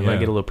Yeah. might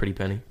get a little pretty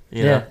penny.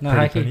 You Yeah, know? no,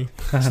 I Pretty keep. penny.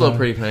 Just a little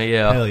pretty penny,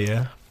 yeah. Hell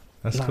yeah,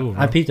 that's cool.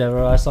 Bro. I peeped that,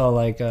 bro. I saw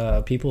like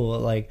people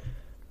with, like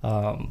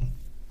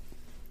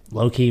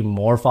low key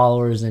more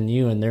followers than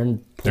you, and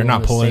they're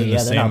not pulling the they're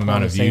same not amount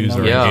pulling of the same views or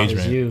numbers as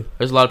engagement. you.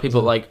 There's a lot of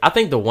people like. I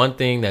think the one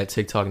thing that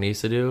TikTok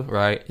needs to do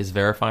right is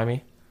verify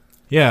me.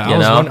 Yeah, You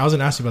I know? was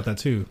gonna ask you about that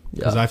too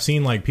because Yeah. I've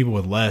seen like people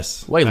with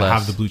less Way that less.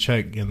 have the blue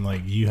check and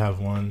like you have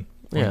one,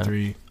 Yeah.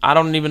 3. I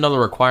don't even know the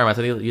requirements.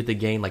 I think you have to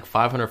gain like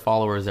 500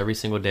 followers every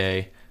single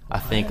day. I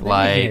think That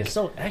like is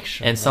so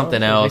extra, and bro.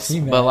 something It else.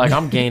 makes me But mad. like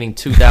I'm gaining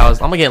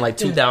 2,000. I'm getting like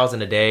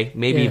 2,000 a day,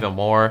 maybe Yeah. even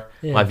more.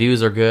 Yeah. My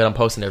views are good. I'm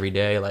posting every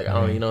day. Like I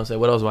don't, you know, what I'm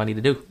saying, what else do I need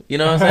to do? You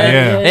know what I'm saying?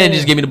 Yeah. And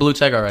just give me the blue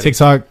check already.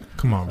 TikTok,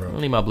 come on, I bro.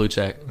 don't need my blue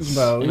check.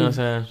 Bro, You know what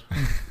I'm saying?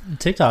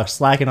 TikTok's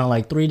slacking on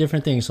like 3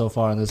 different things so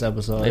far in this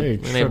episode. They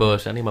They're ain't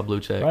bullshit. I need my blue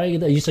check. Right?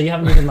 So you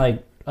haven't even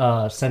like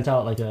sent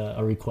out like a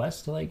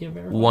request to like get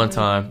verified? One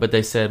time, but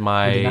they said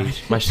my Denied.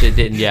 my shit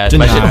didn't. Yeah,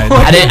 Denied.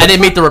 I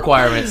didn't meet the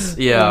requirements.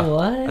 Yeah,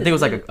 What? I think it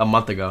was like a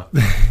month ago.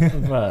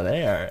 Bro,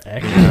 they are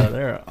extra.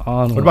 They're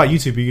on. What about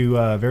YouTube? Are you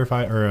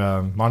verified or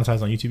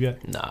monetized on YouTube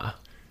yet? Nah.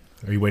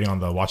 Are you waiting on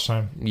the watch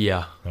time?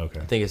 Yeah, Okay.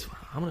 I think it's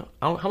how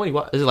many?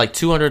 Is it like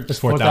 200? It's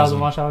 4,000 4,000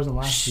 watch hours in the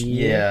last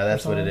year? Yeah, or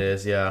that's what it something?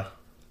 is. Yeah,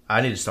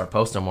 I need to start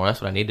posting more.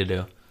 That's what I need to do.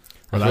 Well,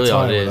 That's that's really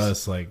all why it with is.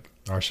 us, like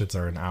our shits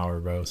are an hour,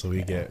 bro. So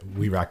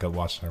we rack up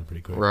watch time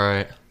pretty quick.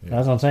 Right.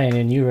 That's what I'm saying.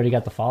 And you already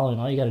got the following.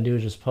 All you got to do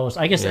is just post.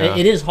 I guess Yeah.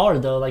 it is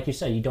hard though. Like you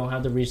said, you don't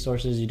have the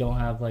resources. You don't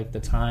have like the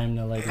time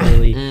to like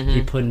really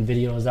be putting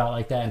videos out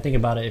like that. And think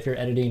about it. If you're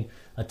editing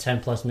a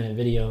 10+ minute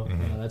video, you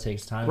know, that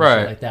takes time. And Right.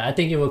 shit like that. I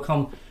think it would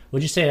come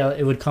would you say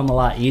it would come a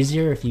lot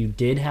easier if you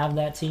did have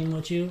that team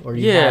with you, or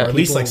you Yeah, had At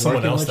least people like someone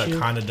working else with that you?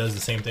 kind of does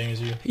the same thing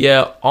as you.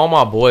 Yeah, all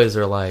my boys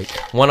are like.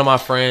 One of my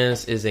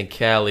friends is in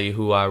Cali,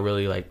 who I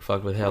really like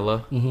fucked with hella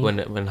when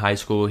in high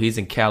school. He's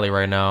in Cali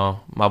right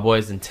now. My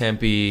boy's in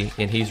Tempe,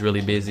 and he's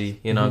really busy.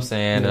 You know what I'm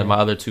saying? And my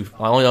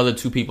only other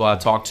two people I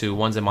talk to,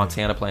 one's in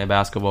Montana playing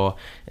basketball,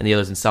 and the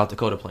other's in South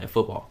Dakota playing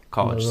football,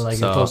 college. Those are, like,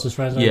 so, your closest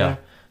friends right yeah. there?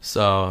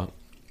 So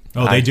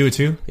Oh, they do it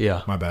too.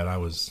 yeah. My bad. I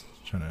was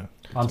trying to.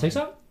 On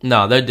TikTok?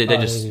 No, they Oh,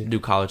 just they do. do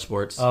college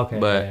sports. Okay,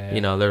 But, yeah.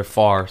 you know, they're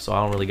far, so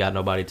I don't really got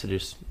nobody to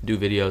just do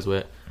videos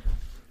with.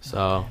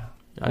 So,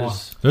 I Wow.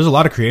 just... There's a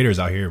lot of creators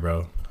out here,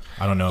 bro.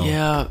 I don't know.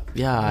 Yeah.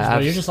 Bro,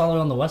 you're just all the way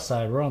on the west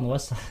side. We're on the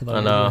west side. Like,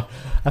 I know.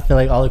 I feel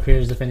like all the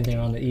creators, if anything,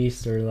 are on the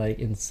east or like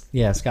in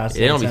Scottsdale,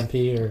 They don't be-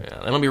 Tempe, or. Yeah,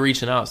 they don't be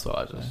reaching out, so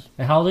I just...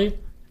 And how old are you?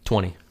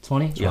 20.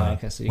 20? Yeah. Oh,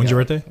 okay, so When's your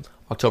birthday?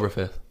 October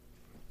 5th.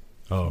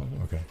 Oh,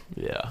 okay.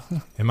 Yeah.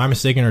 Am I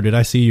mistaken, or did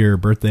I see your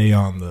birthday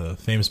on the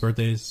Famous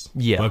Birthdays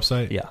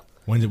website? Yeah.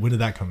 When did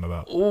that come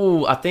about?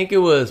 Ooh, I think it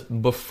was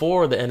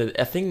before the end of...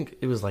 I think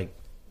it was like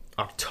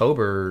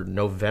October,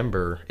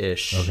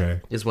 November-ish.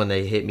 Okay. Is when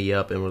they hit me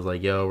up and was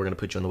like, yo, we're going to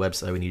put you on the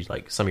website. We need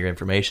like some of your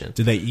information.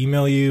 Did they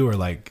email you or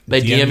like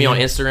They DM me you? on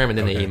Instagram and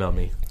then they Okay. emailed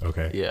me.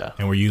 Okay. Yeah.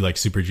 And were you like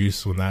super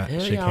juiced when that Hell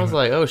shit yeah, came I was out?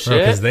 like, oh, Bro,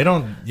 because shit. they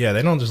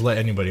don't just let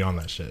anybody on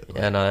that shit.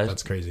 Like, Yeah, no,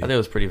 that's crazy. I think it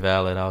was pretty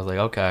valid. I was like,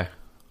 okay,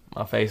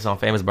 my face is on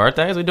Famous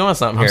Birthdays. We doing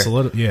something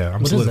I'm here. I'm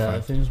What is solidified.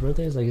 that? Famous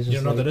birthdays? Like, it's just You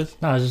don't know like, what that is?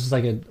 No, it's just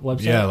like a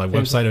website. Yeah, like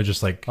Famous- website of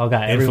just like Oh,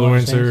 God,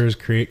 everyone's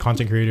influencers,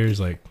 content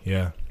creators, like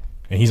yeah,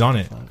 and he's on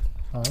it.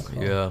 Oh, that's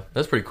cool. Yeah,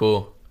 that's pretty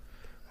cool.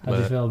 How do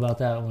you But feel about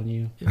that when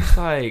you it's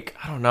like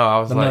I don't know. I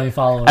was the like, million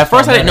followers? at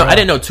first I didn't know. better? I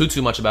didn't know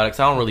too much about it because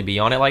I don't really be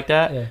on it like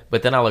that. Yeah.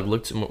 But then I like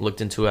looked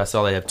into it. I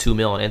saw they have 2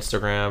 million on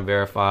Instagram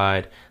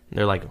verified.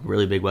 They're like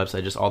really big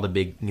website. Just all the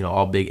big,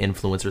 all big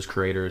influencers,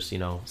 creators,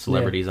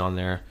 celebrities on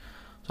there.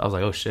 So I was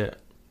like, oh shit,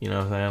 what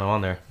I'm saying? I'm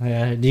on there.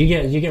 Yeah. Do you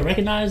get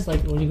recognized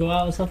like when you go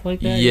out and stuff like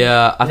that?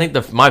 Yeah, I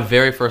think my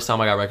very first time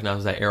I got recognized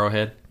was at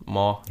Arrowhead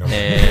Mall,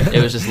 and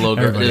it was just a little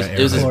girl. Everybody It got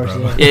was this,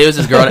 Arrowhead, bro. yeah. it was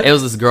this girl. It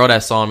was this girl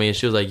that saw me, and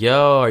she was like,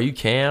 "Yo, are you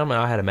Cam?" And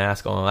I had a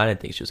mask on. I didn't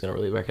think she was gonna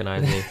really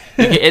recognize me.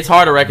 It's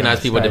hard to recognize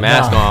people with the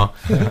mask on,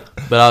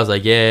 but I was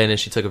like, "Yeah." And then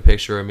she took a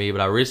picture of me.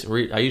 But I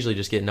usually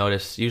just get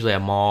noticed, usually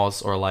at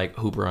malls or like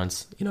hoop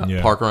runs,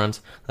 Yeah. park runs.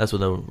 That's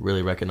when they'll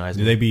really recognize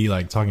Do me. they be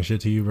like talking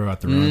shit to you, bro,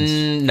 at the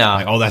runs? No,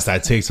 Like, oh, that's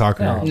that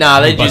TikToker. Nah,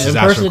 they Bust just his In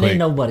ass real person, quick. ain't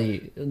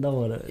nobody. No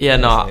one. yeah,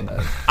 no.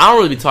 I don't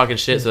really be talking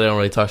shit, so they don't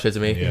really talk shit to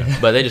me. Yeah.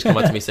 But they just come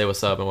up to me, say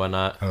what's up and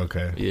whatnot.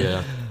 Okay.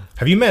 Yeah,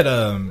 Have you met?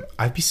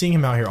 I'd be seeing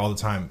him out here all the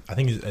time. I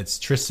think it's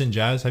Tristan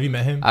Jazz. Have you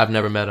met him? I've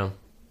never met him.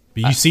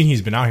 But you've seen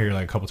he's been out here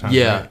like a couple times.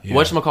 Yeah. Right?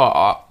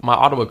 Whatchamacallit, my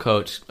Ottawa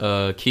coach,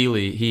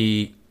 Keely,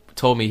 he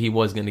told me he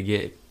was going to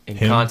get in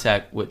Him?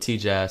 contact with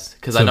T-Jazz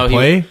because To I know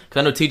play?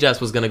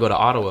 T-Jazz was going to go to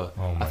Ottawa.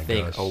 Oh my I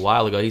think gosh. a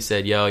while ago. He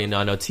said, "Yo, I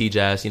know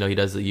T-Jazz. He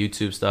does the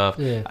YouTube stuff.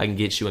 Yeah. I can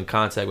get you in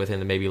contact with him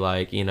to maybe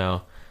like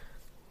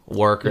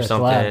work or Yeah,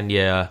 something." collab.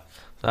 Yeah.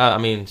 So, I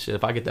mean, shit,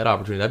 if I get that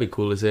opportunity, that'd be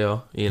cool as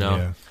hell.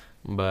 Yeah.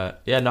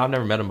 But yeah, no, I've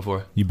never met him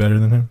before. You better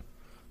than him?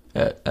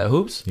 At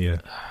hoops, Yeah.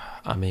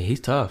 I mean, he's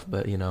tough,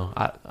 but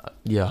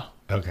yeah,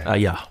 Okay.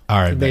 yeah, All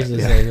right. bet.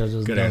 Basically, say he'll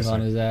just Good dunk answer.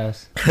 on his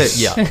ass.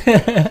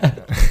 yeah.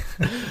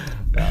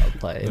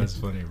 Play. That's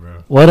funny,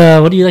 bro. What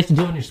do you like to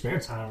do in your spare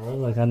time, bro?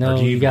 Like I know Or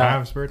do you you even got.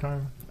 have spare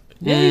time?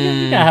 Yeah,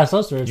 you gotta have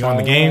some spare time. You on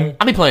the game?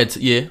 I be playing.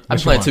 I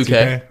be playing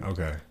 2K.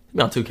 Okay.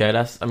 Be on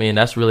 2K.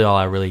 That's really all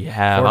I really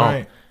have. I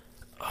don't,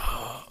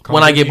 Fortnite?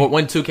 when I get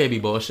when 2K be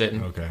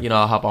bullshitting, Okay.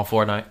 I'll hop on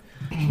Fortnite.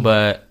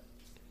 But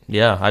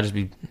yeah, I just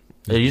be.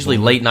 Usually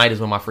late night is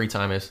when my free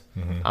time is.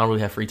 Mm-hmm. I don't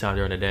really have free time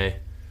during the day.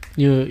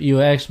 You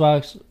a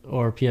Xbox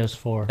or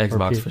PS4? Or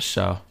Xbox P- for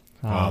sure.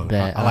 Oh,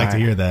 bet. I like to Alright.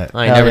 hear that.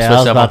 I ain't Hell never yeah, I switched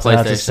was up on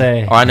about to PlayStation.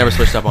 say. Or I never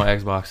switched up on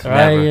Xbox. All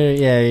right, Never.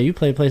 yeah, you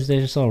play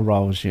PlayStation. Something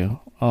wrong with you.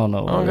 Oh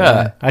no. Oh, man.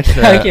 God. I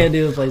can't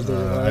do the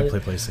PlayStation. I right? play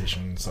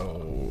PlayStation,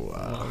 so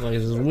Like,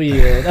 this is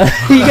weird.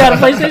 You got a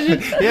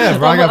PlayStation? yeah,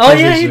 bro. I got Oh PlayStation.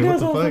 yeah, you do. What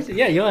have a the fuck? PlayStation.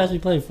 Yeah, you actually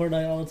play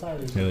Fortnite all the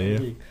time. Hell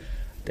yeah.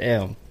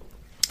 Damn.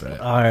 Bet.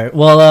 All right.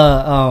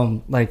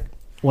 Well, like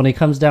when it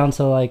comes down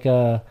to like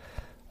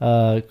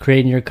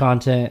creating your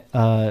content,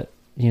 by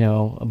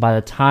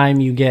the time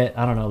you get,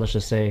 I don't know, let's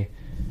just say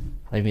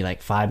maybe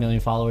like 5 million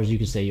followers, you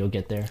could say you'll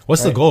get there.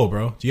 What's the right? goal,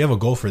 bro? Do you have a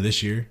goal for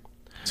this year?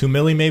 2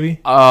 million, maybe?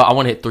 I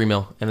want to hit 3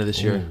 mil end of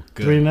this year. Ooh,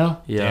 good. 3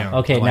 mil? Yeah. Damn.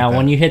 Okay, I like now that.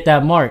 when you hit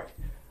that mark,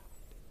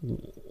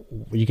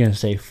 you gonna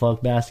say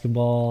fuck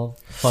basketball,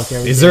 fuck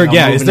everything? Is there- I'm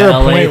yeah, moving is there to a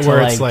LA point to,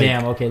 where it's like-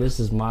 damn, okay, this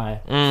is my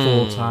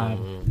full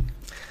time.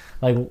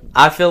 Like,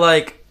 I feel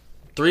like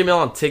 3 mil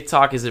on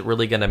TikTok isn't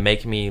really gonna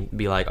make me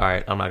be like, all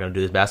right, I'm not gonna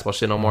do this basketball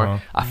shit no more. Uh-huh.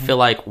 I feel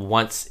like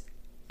once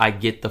I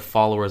get the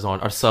followers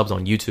on or subs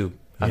on YouTube,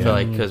 I Yeah. feel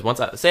like because once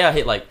I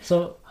hit like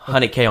so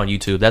 100K on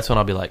YouTube, that's when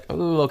I'll be like,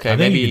 oh, okay, I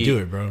think maybe you can do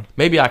it, bro.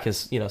 Maybe I can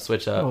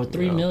switch up. with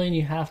 3 million,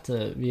 you have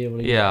to be able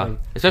to. Get, Yeah, like,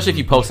 especially if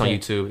you post on Okay.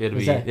 YouTube,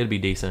 What's that? it'd be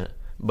decent.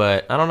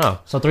 But I don't know.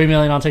 so 3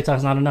 million on TikTok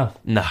is not enough.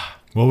 Nah,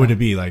 What would it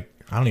be? Like,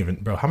 I don't even,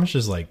 bro, how much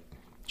is like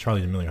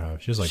Charli D'Amelio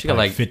have? She has like She got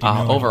like 50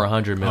 million. over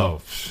 100 mil.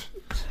 Oh,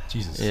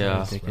 Jesus.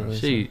 Yeah, ridiculous.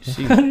 she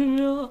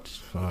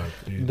Fuck,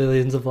 dude.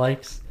 Billions of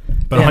likes.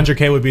 But Yeah.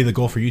 100K would be the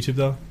goal for YouTube,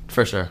 though.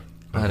 for sure.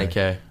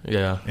 100K.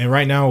 Yeah. And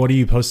right now, what are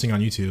you posting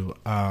on YouTube?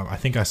 I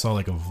think I saw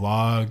like a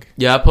vlog.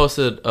 Yeah, I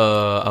posted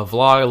a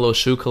vlog, a little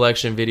shoe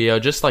collection video,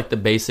 just like the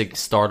basic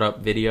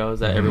startup videos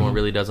that everyone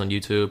really does on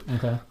YouTube.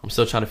 Okay. I'm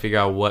still trying to figure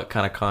out what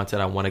kind of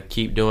content I want to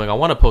keep doing. I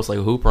want to post like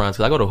hoop runs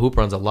because I go to hoop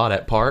runs a lot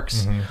at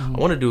parks. I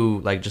want to do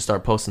like just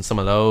start posting some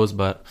of those,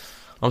 but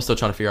I'm still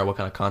trying to figure out what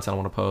kind of content I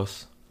want to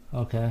post.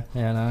 Okay.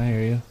 Yeah, no, I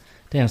hear you.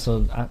 Damn,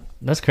 so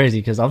that's crazy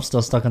because I'm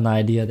still stuck on the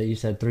idea that you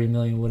said 3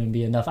 million wouldn't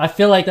be enough. I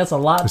feel like that's a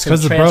lot It's to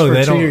 'cause transfer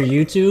they to don't- your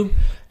YouTube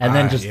and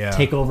then just yeah.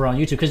 take over on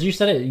YouTube. Because you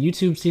said it,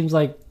 YouTube seems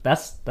like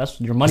that's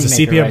your money The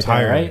maker CPM's right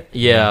there, higher. right?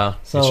 Yeah.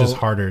 So It's just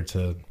harder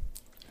to.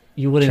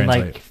 you wouldn't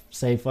translate. like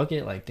say fuck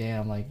it, like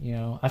damn, like you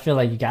know. I feel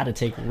like you got to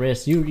take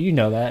risks. You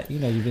know that. You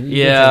know you've been.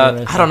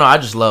 Yeah. I don't know. I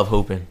just love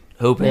hooping.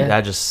 Yeah.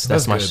 That's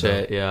That's my good,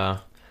 shit. Yeah.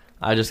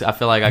 I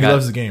feel like I He got.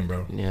 loves the game,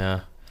 bro.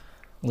 Yeah.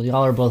 Well,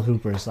 y'all are both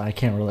hoopers, so I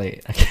can't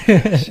relate.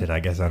 Shit, I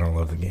guess I don't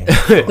love the game.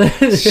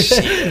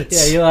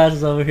 Yeah, your ass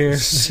is over here.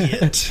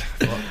 Shit.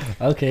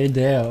 Okay,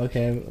 damn.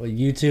 Okay, well,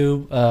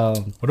 YouTube.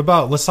 What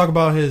about? Let's talk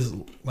about his.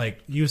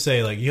 Like you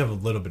say, like you have a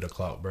little bit of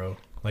clout, bro.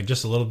 Like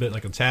just a little bit,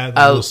 like a tad,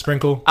 a little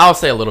sprinkle. I'll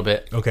say a little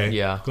bit. Okay.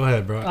 Yeah. Go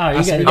ahead, bro. right, you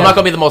I see- got- you I'm not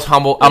gonna be the most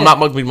humble. I'm not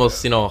gonna be the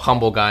most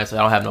humble guy, so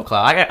I don't have no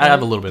clout. I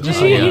have a little bit. Of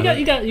you, clout,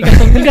 you yeah.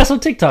 you got some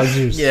TikTok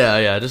juice.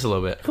 Yeah, just a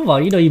little bit. Come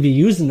on, you know you be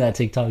using that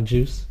TikTok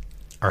juice.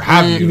 Or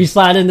have You you? be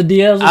sliding the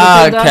DMs. With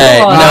Okay, the no,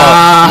 TikTok? Come on.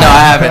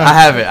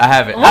 I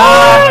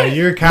haven't.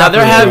 You're Now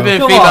there capping, have bro. been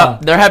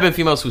Come on.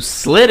 females who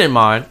slid in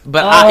mine,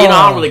 but I don't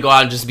Oh. really go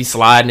out and just be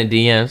sliding in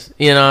DMs.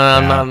 You know,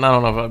 I don't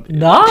know if I.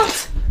 Nah.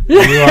 You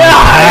are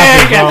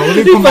capping, bro. Let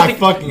me put my He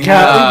fucking. put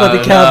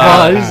the cap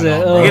nah, on. He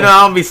said, nah, oh. You know,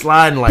 I don't be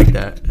sliding like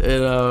that. You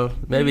know,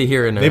 maybe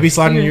here and there. They be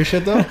sliding in your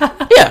shit though.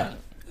 Yeah.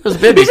 There's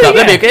baby stuff.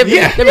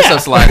 There be some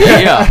sliding.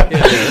 Yeah.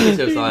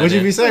 What'd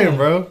you be saying,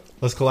 bro?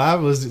 Let's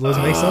collab. Let's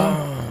make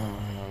some.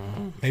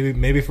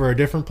 Maybe for a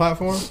different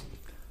platform.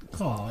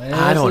 Come on, man.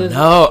 I don't This is-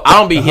 know. I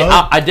don't be.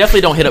 I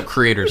definitely don't hit up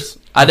creators.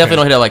 I definitely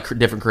don't hit up like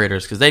different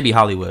creators because they be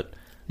Hollywood.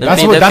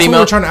 That's what we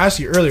were trying to ask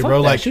you earlier, Fuck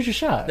bro. that, Like shoot your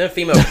shot. Them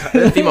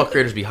female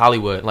creators be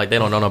Hollywood. Like they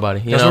don't know nobody.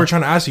 You that's know? what we're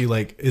trying to ask you.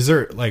 Like, is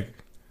there like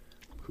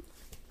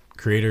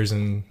creators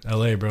in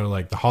LA, bro?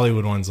 Like the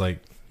Hollywood ones, like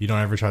you don't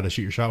ever try to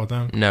shoot your shot with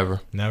them. Never.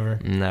 Never.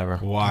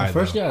 Why?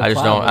 First though? year, I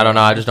just don't. I don't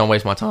know. I just don't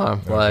waste my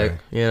time. Like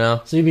you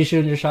know. So you be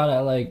shooting your shot at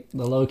like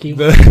the low key.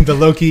 The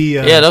low key.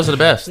 Yeah, those are the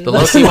best. The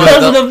low Those key are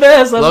ones. the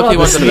best. That's low-key what I'm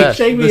ones are the saying. best.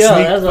 Shake me The up.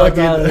 sneak That's what I'm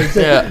fucking- trying to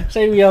say. Yeah.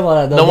 Shake me up on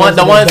that. The Those ones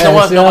are nobody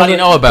best, you nobody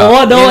know about. The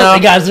one no you one know? they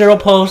got 0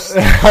 posts,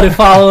 100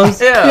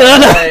 followers. Yeah. You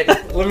know?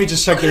 Like, Let me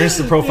just check their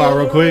Insta profile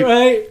real quick.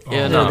 Right?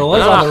 Yeah, No, no. the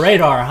ones No. on the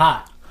radar are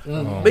hot.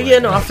 But yeah,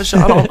 no, for sure.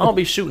 I don't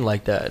be shooting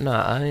like that.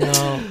 Nah, I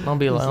don't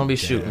be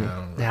shooting.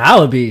 Yeah, I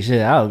would be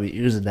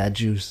using that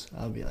juice.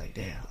 I would be like,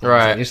 damn.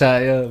 Right. Your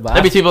shot, yeah. But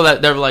There be people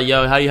that they're like,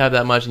 yo, how do you have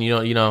that much? And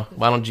you know,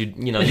 why don't you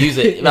use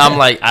it? And I'm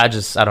like, I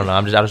just don't know.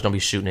 I just don't be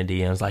shooting in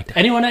DMs like that.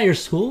 anyone at your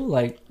school,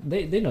 like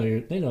they know of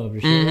your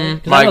shit,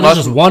 right? 'Cause Like, I know there's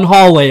just one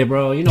hallway,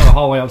 bro. You know the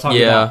hallway I'm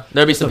talking Yeah, about.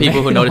 there'll be some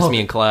people who notice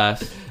me in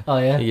class. Oh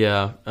yeah.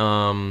 Yeah.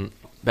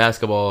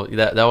 Basketball.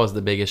 That was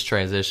the biggest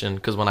transition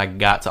because when I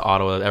got to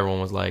Ottawa,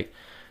 everyone was like,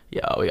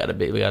 "Yo, we got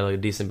like a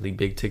decently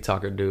big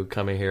TikToker dude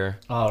coming here."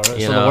 Oh, right.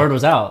 You So know? the word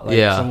was out. Like,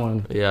 Yeah,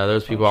 Someone. yeah.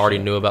 There's people I already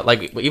knew about.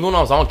 Like even when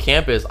I was on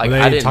campus, like Were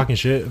I they didn't. talking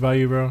shit about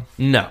you, bro?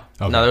 No,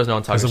 Okay. no, there was no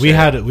one talking. So shit.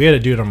 we had a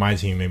dude on my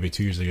team maybe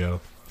 2 years ago,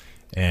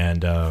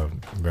 and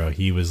bro,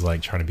 he was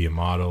like trying to be a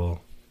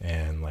model,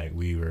 and like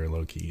we were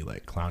low key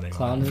like clowning.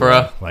 Clowning? for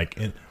a. Like,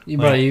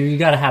 Bro, you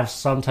gotta have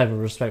some type of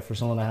respect for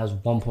someone that has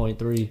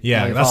 1.3. yeah,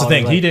 million that's the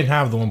thing. followers, He didn't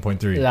have the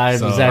 1.3. Yeah,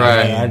 so, exactly.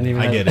 Right. I didn't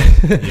even I have get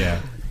that. it. Yeah.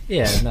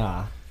 Yeah,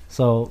 nah.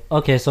 So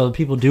okay, so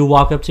people do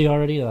walk up to you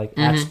already, like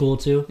at school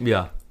too.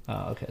 Yeah,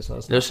 Oh, okay, so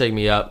that's they'll shake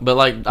me up. But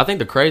like, I think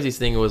the craziest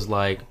thing was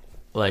like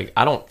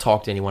I don't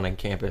talk to anyone on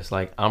campus.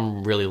 Like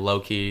I'm really low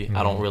key.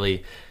 I don't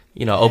really.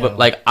 Open.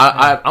 Like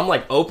I'm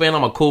like open.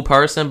 I'm a cool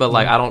person, but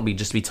like I don't be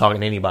talking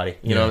to anybody.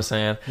 You know what I'm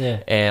saying?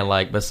 Yeah. And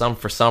like, but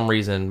for some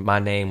reason, my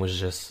name was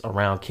just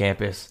around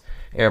campus.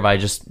 Everybody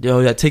just,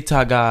 yo, that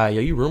TikTok guy,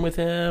 yo, you room with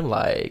him?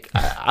 Like,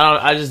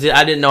 I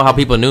didn't know how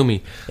people knew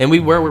me, and we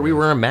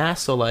were in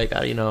masks, so like,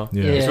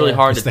 it's really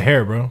hard. It's the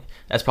hair, bro.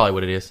 That's probably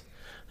what it is.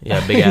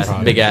 Yeah,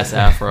 big ass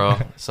afro,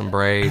 some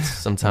braids,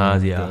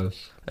 sometimes. Yeah,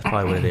 that's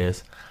probably what it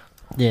is.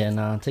 Yeah,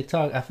 no,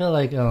 TikTok. I feel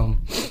like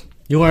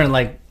you weren't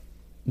like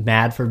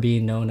mad for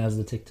being known as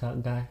the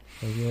TikTok guy.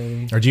 Like, you know what I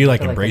mean? Or do you like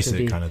I feel like embrace that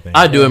could it be- kind of thing?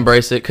 I do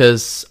embrace it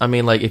because I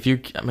mean, like,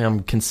 I'm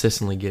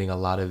consistently getting a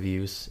lot of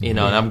views, and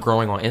I'm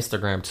growing on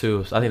Instagram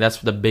too. So I think that's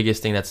the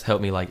biggest thing that's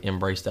helped me like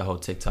embrace that whole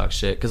TikTok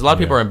shit. Because a lot of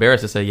people are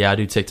embarrassed to say, "Yeah, I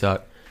do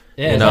TikTok."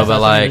 Yeah,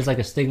 but like there's like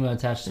a stigma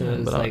attached to it.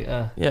 It's like,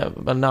 yeah,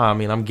 but no, I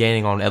mean, I'm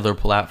gaining on other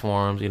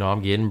platforms.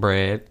 I'm getting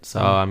bread, so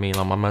I mean,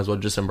 I might as well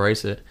just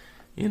embrace it.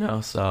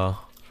 So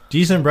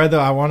Decent bread though.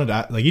 I wanted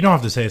to, like, you don't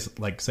have to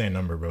say a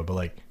number, bro, but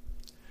like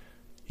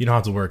You don't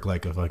have to work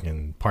like a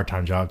fucking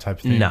part-time job type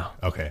of thing? No.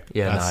 Okay.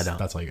 Yeah, no, I don't.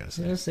 That's all you gotta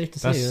say. Yeah, it's safe to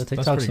That's- say that's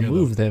TikTok's a pretty good,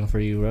 move then for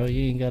you, bro.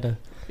 You ain't gotta.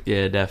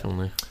 Yeah,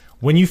 definitely.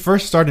 When you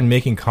first started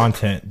making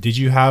content, did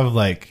you have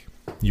like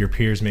your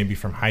peers maybe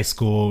from high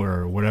school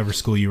or whatever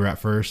school you were at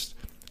first?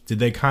 Did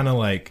they kind of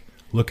like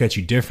look at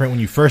you different when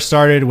you first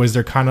started? Was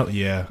there kind of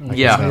Yeah, He's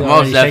most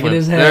already shaking definitely.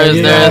 his head.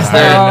 There's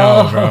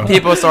I know, bro.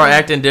 people start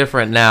acting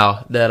different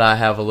now that I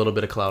have a little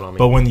bit of clout on me.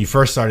 But when you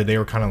first started, they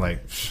were kind of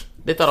like,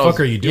 They thought I fuck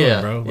was, are you doing,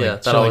 yeah, bro? Like, yeah,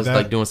 shit thought I like was that?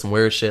 like doing some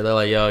weird shit. They're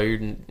like, yo,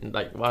 you're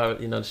like, why,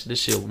 this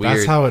shit weird.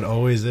 that's how it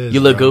always is.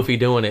 You look bro. goofy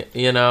doing it,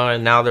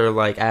 And now they're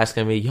like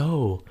asking me,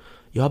 yo,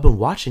 I've been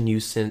watching you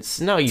since.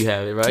 No, you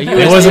haven't, right? You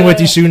It wasn't with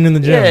you shooting in the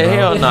gym, Yeah, bro.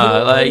 hell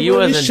no. Like you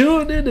wasn't.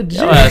 shooting in the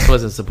gym. Your ass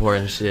wasn't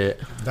supporting shit.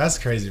 That's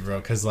crazy, bro.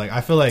 Because like I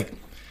feel like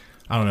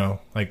I don't know,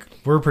 like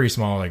we're pretty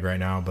small like right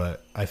now,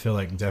 but I feel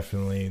like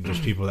definitely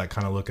there's people that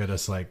kind of look at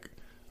us like,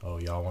 oh,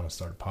 y'all want to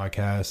start a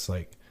podcast,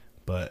 like,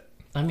 but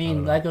I I mean,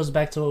 don't that goes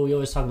back to what we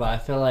always talk about. I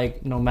feel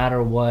like no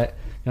matter what,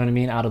 you know what I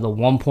mean, out of the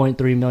 1.3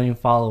 million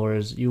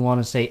followers, you want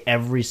to say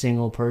every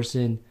single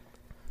person,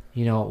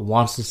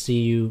 wants to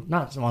see you,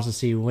 not wants to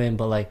see you win,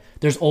 but like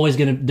there's always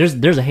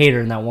there's a hater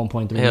in that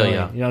 1.3 Hell million.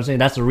 yeah. You know what I'm saying?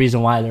 That's the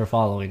reason why they're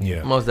following.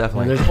 yeah, Most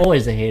definitely. There's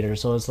always a hater.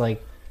 So it's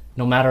like,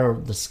 no matter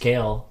the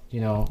scale,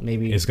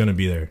 maybe it's gonna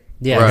be there.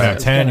 yeah, You can Right. have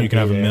it's 10, gonna you can be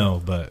have a there. mil,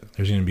 but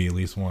there's gonna be at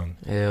least one.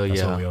 Hell That's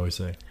yeah. what we always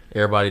say.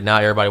 Everybody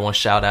wants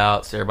shout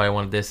outs. Everybody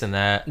wants this and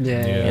that.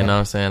 Yeah. Yeah. You know what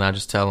I'm saying? I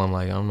just tell them,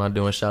 like, I'm not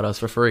doing shout outs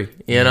for free.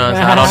 You know what I'm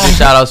saying? I don't do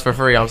shout outs for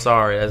free. I'm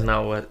sorry. That's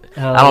not what.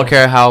 Hell I don't yeah.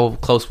 care how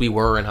close we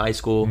were in high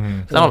school.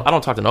 Mm-hmm. 'Cause I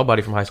don't talk to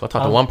nobody from high school. I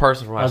talk to one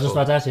person from I high was just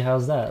school. about to ask you,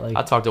 how's that? Like,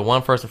 I talked to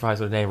one person from high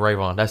school named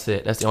Rayvon. That's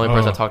it. That's the only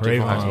person I talked to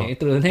from high Rayvon. school. you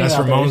threw the name That's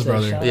out there, Ramon's you said,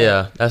 brother. shout out.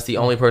 Yeah, that's the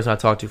only person I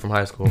talked to from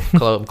high school.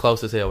 I'm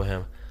close as hell with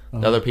him.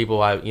 The other people,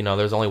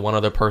 there's only one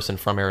other person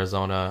from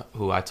Arizona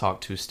who I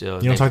talk to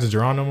still. You don't talk to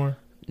Jerron no more?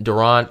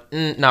 Durant,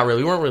 not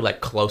really. We weren't really like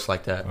close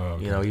like that. Oh,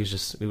 okay.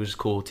 He was just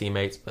cool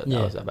teammates, but Yeah.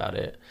 that was about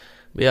it.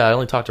 But yeah, I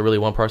only talked to really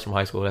one person from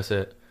high school. That's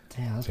it.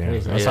 Damn, that's Damn,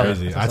 crazy. that's Yeah.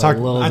 crazy. That's I a talked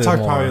little bit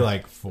probably more.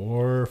 like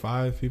 4 or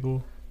 5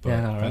 people. But Yeah,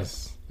 I know, right?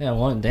 that's- Yeah,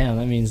 one. Damn,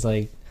 that means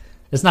like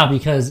it's not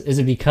because. Is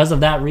it because of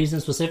that reason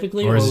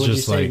specifically, Or is it would you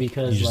just say like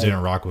because you just like,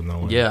 didn't rock with no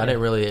one? Yeah, I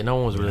didn't really. No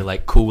one was really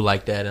like cool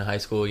like that in high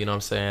school. You know what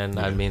I'm saying?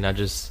 I mean, I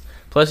just.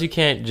 Plus, you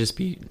can't just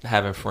be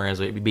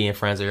being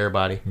friends with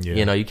everybody.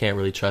 Yeah. You can't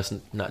really trust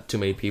not too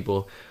many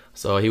people.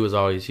 So he was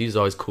always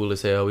cool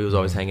as hell. He was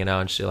always hanging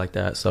out and shit like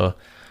that. So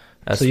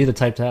that's So you're the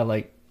type to have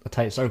like a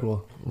tight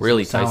circle.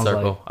 really That's what it tight sounds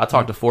circle. like. I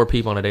talk to 4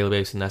 people on a daily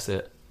basis, and that's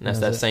it. And that's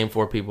That's that it. same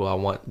 4 people. I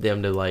want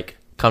them to like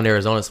come to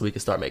Arizona so we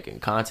can start making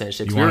content and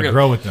shit. 'Cause You want to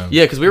grow with them.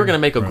 Yeah, because we were gonna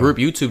make a Bro. group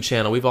YouTube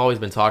channel. We've always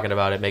been talking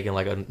about it, making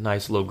like a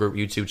nice little group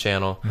YouTube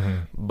channel.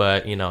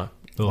 But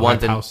Little one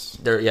hype thing, house.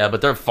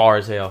 but they're far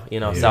as hell.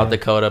 Yeah. South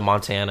Dakota,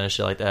 Montana, and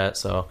shit like that.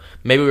 So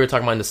maybe we were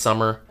talking about in the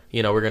summer.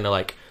 We're gonna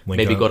like Link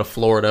maybe up. go to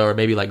Florida or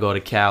maybe like go to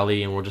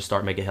Cali, and we'll just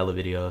start making hella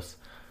videos.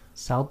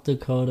 South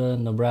Dakota,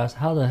 Nebraska.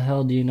 How the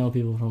hell do you know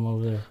people from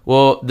over there?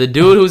 Well, the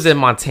dude who's in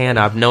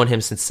Montana, I've known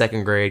him since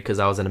 2nd grade because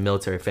I was in a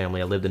military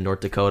family. I lived in North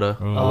Dakota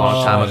a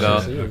long time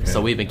ago. shit. Okay. So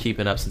we've been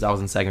keeping up since I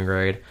was in 2nd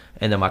grade.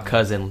 And then my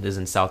cousin is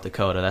in South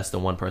Dakota. That's the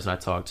one person I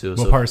talk to. What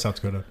So, part of South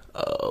Dakota?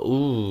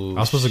 ooh,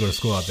 I was supposed to go to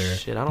school out there.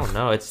 Shit, I don't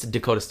know. It's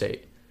Dakota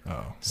State.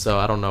 Oh. So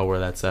I don't know where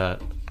that's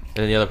at. And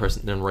then the other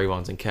person, then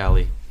Rayvon's in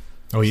Cali.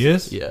 Oh, he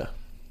is? Yeah.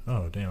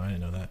 Oh, damn. I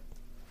didn't know that.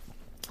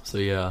 So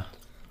yeah.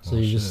 So Oh,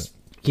 you shit. just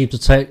keep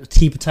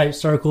a tight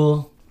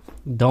circle.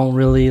 Don't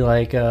really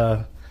like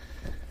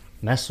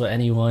mess with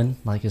anyone.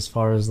 Like as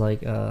far as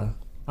like I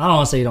don't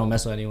want to say you don't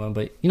mess with anyone,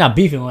 but you're not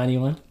beefing with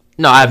anyone.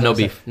 No, I have no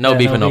beef. No Yeah,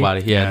 beef no with beef.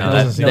 nobody. Yeah, Yeah, no, it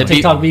that, doesn't seem No that like beef,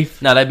 TikTok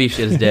beef. no, that beef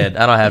shit is dead.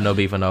 I don't have no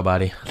beef with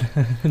nobody.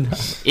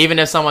 Even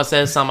if someone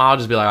says something, I'll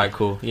just be like, all right,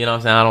 cool. You know what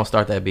I'm saying? I don't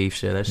start that beef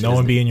shit. That shit No is-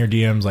 one be in your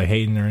DMs like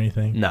hating or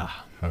anything? Nah.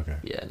 Okay.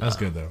 Yeah, That's nah.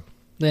 good, though.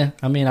 Yeah,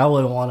 I mean, I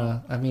wouldn't want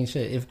to. I mean,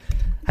 shit.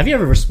 Have you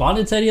ever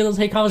responded to any of those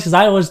hate comments? Because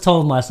I always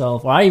told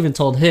myself, or I even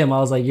told him, I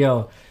was like,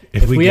 "Yo,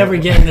 if we ever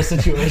get in a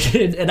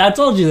situation," and I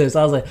told you this,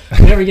 I was like, "If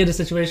we ever get in a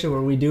situation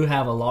where we do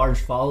have a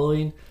large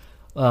following,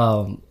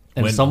 and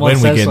When someone we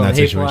says get in some that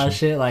hateful situation. ass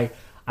shit, like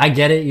I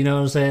get it, you know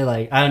what I'm saying?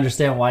 Like I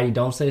understand why you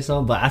don't say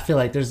so, but I feel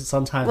like there's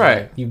sometimes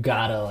Right. like, you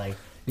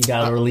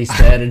gotta release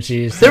the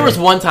energy. There was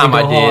one time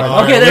I go did.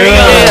 hard. Okay, there you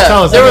Yeah, go.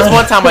 tell us There about was it.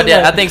 one time I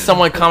did. I think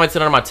someone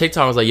commented on my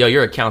TikTok and was like, yo,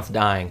 your account's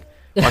dying.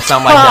 Or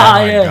something like that. Oh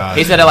my Yeah. God.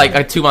 He said it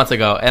like 2 months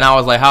ago. And I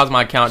was like, how's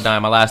my account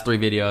dying? My last 3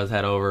 videos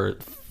had over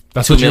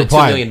That's 2 what you million, 2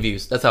 replied. million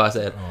views. That's how I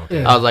said.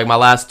 okay. I was like, my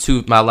last 3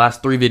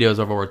 videos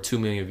have over 2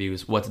 million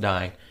views. What's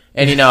dying?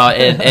 And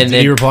and Did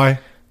then he reply?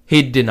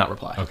 he did not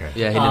reply. Okay.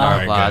 Yeah, he did Alright, not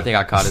reply. good. I think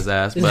I caught his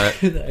ass. But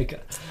He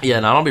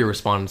yeah, no, I don't be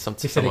responding to said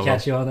some to of them.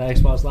 catch you on the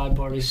Xbox Live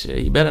party. Shit,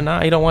 you better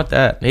not. He don't want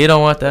that. He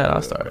don't want that.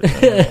 I'll start.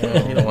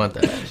 He don't want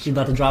that. You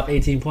about to drop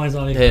 18 points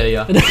on you? Hell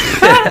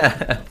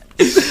yeah.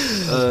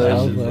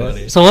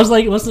 So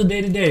what's the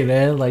day to day,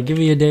 man? Like, give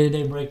me a day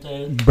to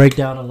day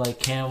breakdown of like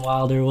Cam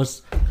Wilder.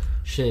 What's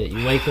shit?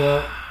 You wake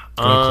up.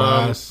 Go to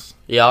class.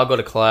 Yeah, I'll go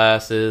to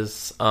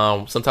classes.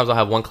 Sometimes I'll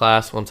have 1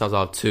 class. Sometimes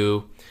I'll have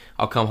 2.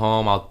 I'll come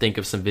home, I'll think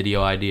of some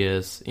video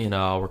ideas, you know,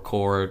 I'll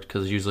record,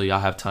 because usually I'll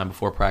have time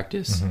before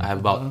practice. I have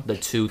about the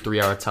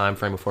 2-3 hour time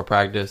frame before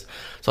practice.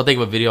 So I'll think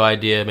of a video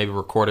idea, maybe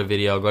record a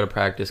video, go to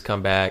practice,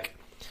 come back,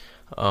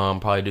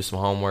 probably do some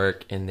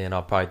homework, and then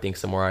I'll probably think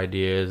some more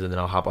ideas, and then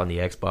I'll hop on the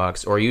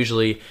Xbox. Or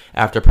usually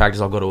after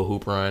practice, I'll go to a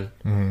hoop run,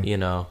 you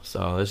know.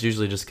 So it's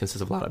usually just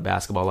consists of a lot of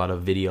basketball, a lot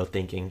of video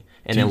thinking.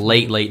 And then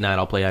late night,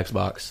 I'll play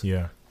Xbox.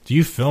 Yeah. Do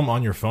you film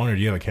on your phone or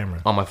do you have a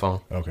camera? On my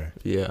phone. Okay.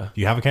 Yeah. Do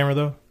you have a camera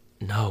though?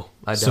 No,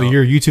 I don't. So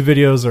your YouTube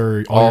videos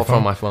are all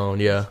from my phone,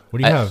 yeah.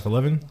 What do you have,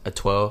 11? A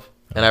 12.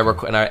 And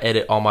I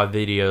edit all my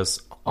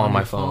videos on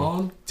my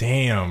phone.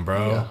 Damn,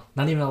 bro. Yeah.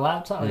 Not even a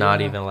laptop? Not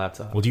even a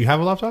laptop. Well, do you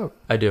have a laptop?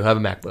 I do have a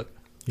MacBook.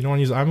 You don't want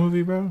to use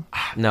iMovie, bro?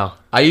 No.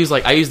 I use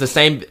the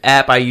same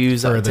app I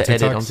use For to the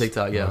edit TikToks? on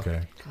TikTok, yeah.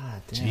 Okay.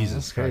 God damn, Jesus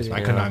that's Christ. crazy.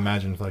 I couldn't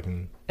imagine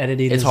fucking...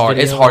 Editing It's this hard.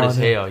 It's video hard on as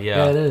here. hell, yeah.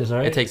 Yeah, it is,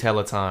 right? It takes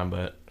hella time,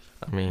 but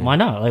I mean, Why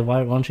not? Like,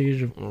 why don't you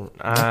use your...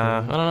 I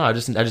don't know. I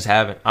just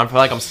haven't. I feel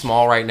like I'm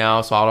small right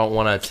now, so I don't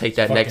want to take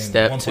that next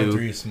step 1.3 to.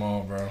 is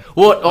small, bro.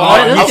 Well,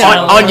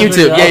 on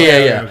YouTube,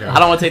 yeah. Okay. I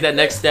don't want to take that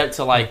next step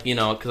to, like, you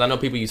know, because I know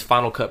people use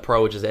Final Cut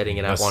Pro, which is editing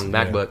it That's- on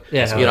MacBook.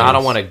 Yeah. So, you know, I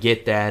don't want to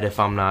get that if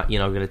I'm not, you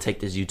know, going to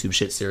take this YouTube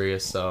shit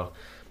serious. So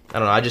I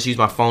don't know. I just use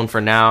my phone for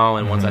now,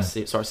 and once I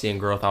start seeing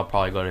growth, I'll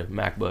probably go to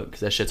MacBook,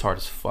 because that shit's hard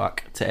as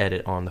fuck to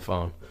edit on the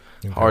phone.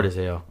 Okay. Hard as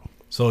hell.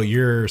 So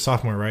you're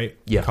sophomore, right?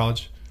 Yeah. In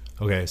college?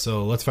 Okay,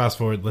 so let's fast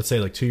forward. Let's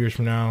say like 2 years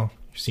from now,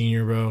 you're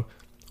senior, bro.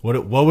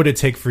 What would it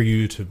take for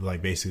you to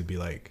like basically be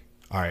like,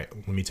 all right,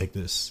 let me take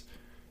this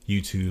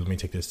YouTube, let me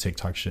take this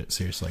TikTok shit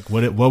seriously? Like,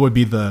 what would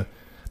be the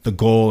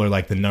goal or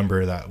like the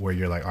number that where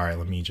you're like, all right,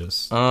 let me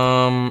just.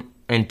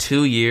 In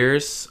 2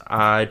 years,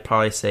 I'd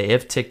probably say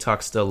if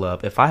TikTok's still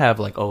up, if I have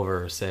like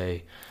over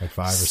say Like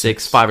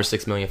 5 or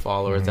 6 million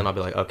followers, then I'll be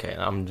like, okay,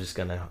 I'm just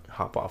gonna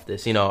hop off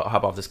this,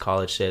 hop off this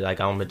college shit. Like,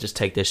 I'm gonna just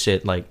take this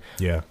shit, like,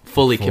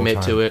 fully commit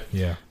time. to it.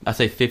 Yeah. I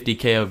say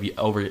 50K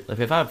over.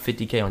 If I have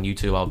 50K on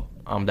YouTube,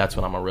 that's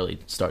when I'm gonna really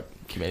start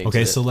committing.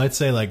 Okay, to so it. let's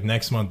say like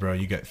next month, bro,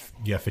 you get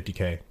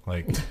 50K.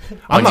 Like,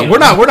 On YouTube.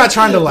 we're not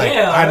trying to like.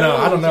 Yeah,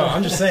 I don't know.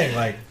 I'm just saying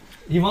like.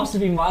 He wants to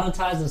be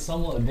monetized and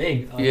somewhat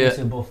big.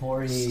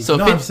 Before he... So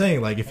No, 50 I'm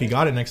saying like if he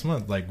got it next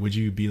month, like would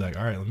you be like,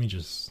 all right, let me do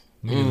this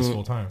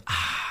full time,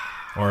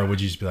 or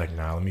would you just be like,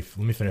 nah, let me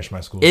finish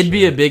my school? It'd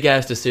be a shit? big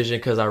ass decision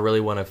because I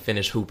really want to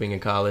finish hooping in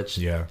college.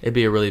 Yeah. It'd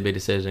be a really big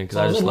decision because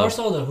So I is just it more love.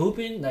 so the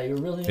hooping that you're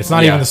really... It's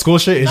not Yeah. even the school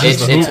shit. It's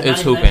just the hoop.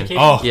 It's hooping.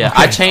 Oh, Yeah,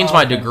 okay. I changed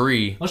my okay.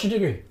 degree. What's your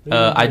degree?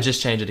 I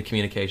just changed it to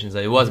communications.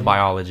 It was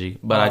biology,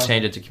 but I okay.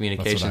 changed it to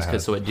communications That's what I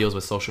because so it deals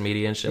with social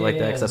media and shit like that.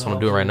 Yeah, Because that's what I'm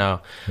doing right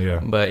now. Yeah.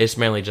 But it's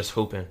mainly just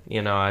hooping.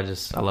 You know, I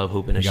love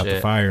hooping You and got shit.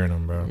 the fire in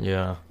him, bro.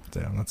 Yeah.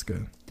 Damn, that's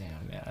good.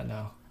 Damn, yeah, I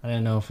know. I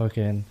didn't know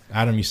fucking...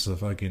 Adam used to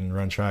fucking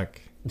run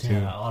track too,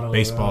 Yeah, auto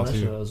baseball that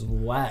shit too. was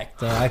whack.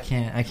 Though. I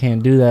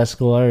can't do that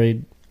school. I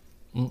already...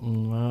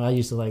 I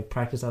used to like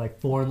practice at like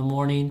 4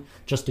 a.m.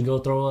 just to go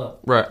throw up.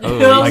 Right. You know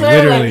what I'm Like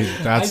saying? literally,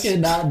 Like, that's- I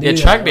cannot do Yeah,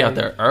 that. track me Like, out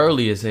there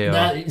early as hell.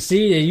 That,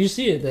 see, you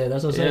see it there.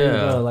 That's what I'm saying.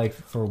 Yeah. Bro. Like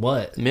for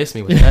what? Miss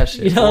me with that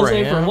shit. You know what 4 I'm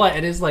saying? a.m.? For what?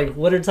 And it's like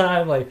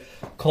wintertime, like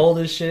cold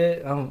as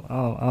shit.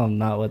 I'm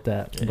not with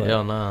that. But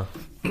Hell no.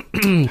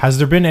 Has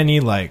there been any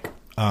like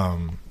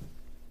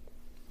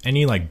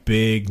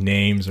big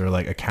names or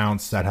like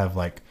accounts that have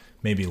like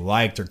maybe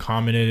liked or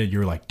commented and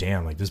you're like,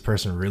 damn, like this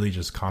person really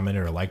just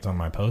commented or liked on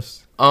my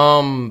post?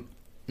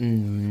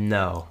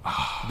 No.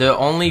 The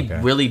only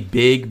really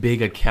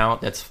big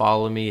account that's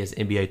following me is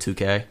NBA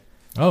 2K.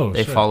 Oh,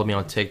 They shit. follow me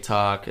on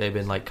TikTok. They've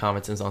been like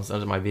commenting on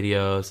some of my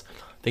videos.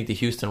 I think the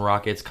Houston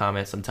Rockets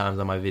comment sometimes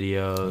on my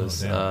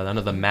videos. Oh, damn. I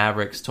know the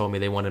Mavericks told me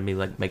they wanted me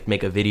like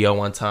make a video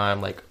one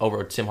time, like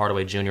over Tim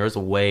Hardaway Jr. It was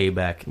way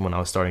back when I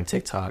was starting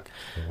TikTok.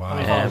 Wow.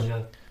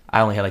 Yeah.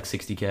 I only had like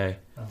 60K.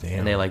 Damn.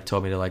 And they like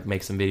told me to like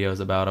make some videos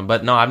about him.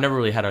 But no, I've never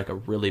really had like a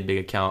really big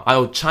account.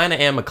 Oh, China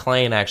Ann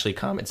McClain actually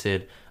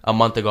commented a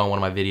month ago on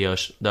one of my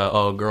videos.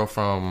 The girl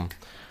from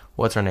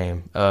what's her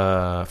name?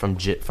 From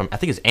I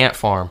think it's Ant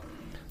Farm.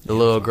 The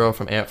little girl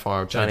from Ant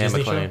Farm, China Ann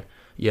Disney McClain. show?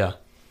 Yeah.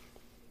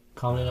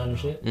 Commented on your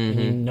shit. And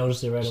you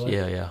noticed it right away.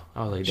 Yeah.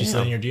 I was like, She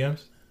slid in damn. your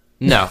DMs?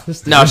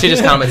 No, she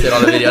just commented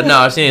on the video.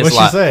 No, she didn't What'd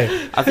she slide.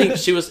 say? I think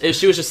she was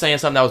just saying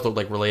something that was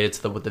like related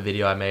to with the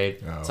video I made.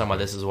 Oh, Talking about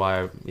this is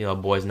why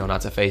boys know not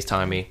to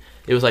FaceTime me.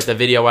 It was like the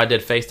video where I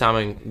did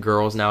FaceTiming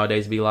girls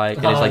nowadays be like,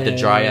 and it's like the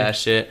dry ass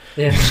shit.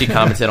 Yeah. She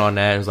commented on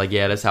that and was like,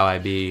 yeah, that's how I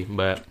be.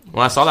 But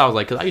when I saw that, I was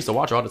like, because I used to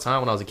watch her all the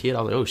time when I was a kid.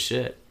 I was like, oh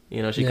shit,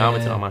 she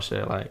commented on my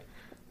shit like.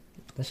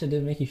 That shit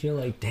didn't make you feel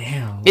like,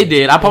 damn. It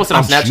did. I posted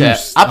on Snapchat.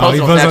 juiced. I posted Oh, on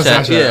you posted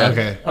on Snapchat. Snapchat. Yeah.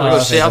 Okay. I was like,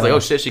 oh shit. I was like, okay. oh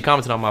shit. She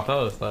commented on my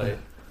post. Like,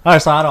 All right,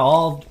 so out of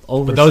all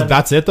over... But those, 7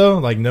 that's it though?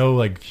 Like no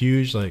like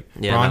huge like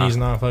Yeah, Bronny's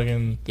not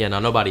fucking. yeah, no,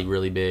 nobody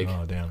really big.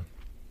 Oh damn.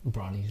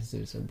 Bronny,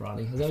 dude said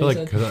Bronny. Is that I feel what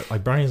you like said? cause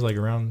like Bronny's like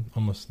around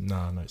almost.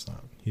 No, it's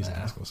not. He's in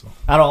high school. So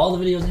Out of all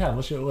the videos you have,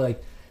 what's your,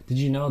 like, did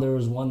you know there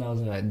was one that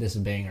was like, this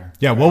banger?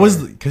 yeah. What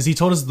was? Because he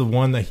told us the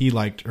one that he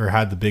liked or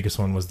had the biggest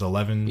one was the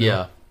 11.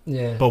 Yeah.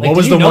 Yeah. But like, what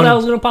was did you the know one- that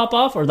was going to pop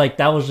off? Or like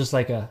that was just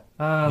like a...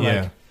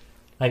 Yeah.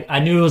 Like I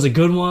knew it was a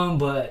good one,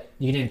 but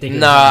You didn't think it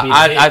was Nah,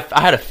 gonna be a hit?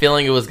 I had a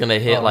feeling it was gonna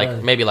hit Oh, like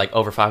really? maybe like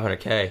over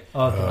 500K.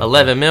 Okay.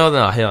 11 mil?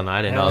 No, hell no,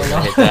 I didn't know it was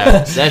gonna hit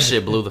that. That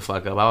shit blew the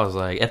fuck up. I was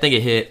like, I think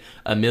it hit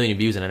 1 million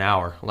views in an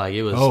hour. Like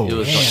it was, Oh, it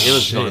was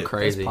damn. going Shit.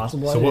 crazy.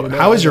 Possible. I So didn't know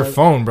how is your that.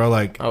 phone, bro?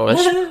 Like, Oh,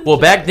 well,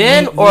 back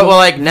then or well,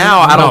 like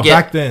now, I no, don't get.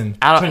 back then.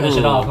 I don't, Turn that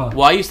shit off, huh?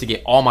 Well, I used to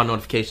get all my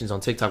notifications on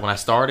TikTok when I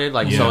started.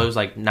 Like, so Yeah. it was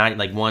like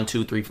 1,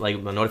 2, 3,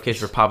 like the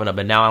notifications were popping up.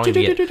 But now I don't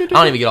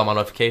even get all my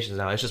notifications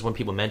now. It's just when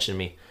people mention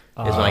me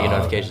is when I get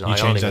notifications. You I don't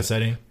changed even- that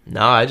setting?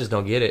 No, I just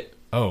don't get it.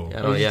 Oh, Yeah,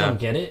 You just yeah. don't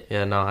get it.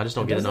 Yeah, no, I just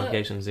don't It get the does that?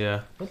 notifications. Yeah,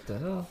 What the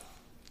hell?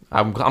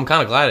 I'm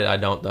kind of glad I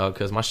don't though,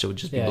 because my shit would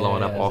just be Yeah,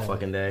 blowing yeah, up all exactly.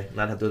 fucking day.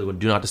 And I'd have to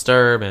do not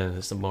disturb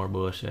and some more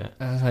bullshit.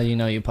 That's how you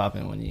know you pop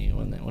in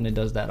when it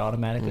does that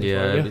automatically.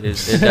 Yeah, For you.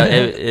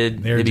 they're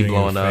it'd be doing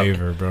blowing you a up.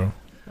 favor, bro.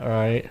 All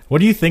right. What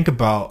do you think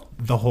about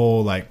the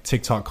whole like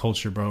TikTok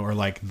culture, bro, or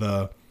like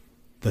the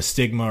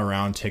stigma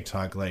around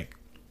TikTok? Like,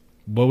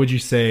 what would you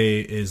say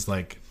is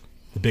like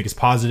the biggest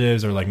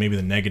positives or like maybe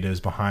the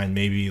negatives behind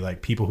maybe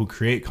like people who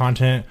create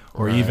content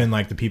or Right. even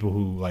like the people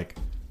who like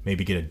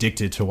maybe get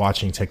addicted to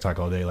watching TikTok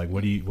all day? Like,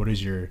 what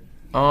is your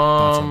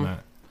thoughts on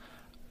that?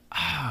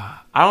 I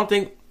don't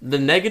think the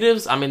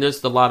negatives. I mean,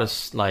 there's a lot of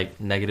like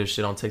negative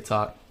shit on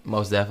TikTok.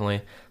 Most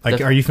definitely.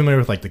 Like, are you familiar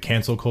with like the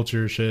cancel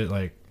culture shit?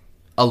 Like,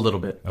 A little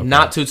bit, Okay.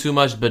 not too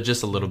much, but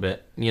just a little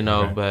bit, you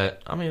know. Okay.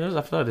 But I mean,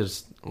 I feel like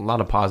there's a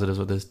lot of positives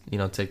with this, you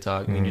know,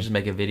 TikTok. I mean, you're just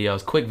making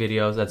videos, quick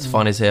videos. That's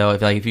fun as hell.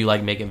 If you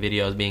like making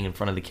videos, being in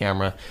front of the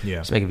camera, yeah,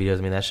 just making videos.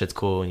 I mean, that shit's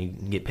cool, and you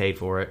can get paid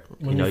for it.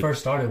 When you know, you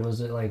first started,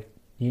 was it like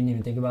you didn't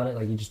even think about it?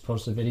 Like you just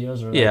posted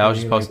videos, or like, Yeah, I was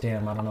were just you post- Like,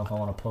 damn, I don't know if I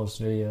want to post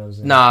videos.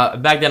 And- Nah,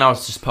 back then I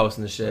was just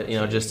posting the shit, you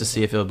know, just to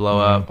see if it would blow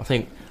up. I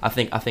think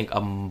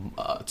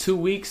 2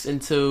 weeks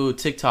into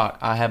TikTok,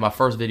 I had my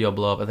first video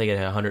blow up. I think it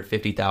had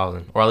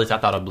 150,000, or at least I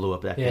thought it blew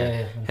up that Yeah, day.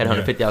 yeah. Had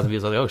 150,000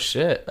 views. I was like, oh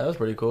shit, that was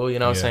pretty cool. You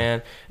know what I'm Yeah.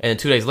 saying? And then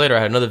 2 days later, I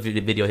had another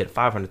video hit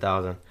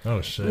 500,000, oh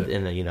shit,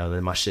 and then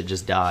then my shit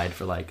just died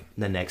for like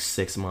the next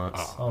 6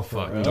 months. Oh,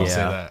 for real? don't say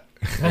Yeah. that.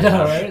 I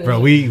know, right? Bro,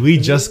 we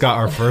just got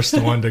our first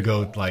one to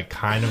go like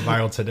kind of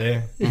viral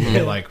today. It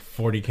hit like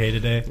 40K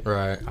today.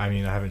 Right. I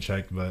mean, I haven't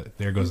checked, but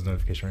there goes the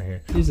notification right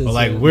here. Jesus, But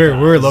like so we're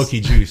nice. low key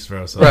juiced,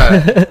 bro. So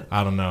Right.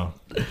 I don't know.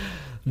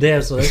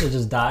 Damn, so this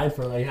just died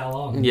for like how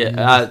long?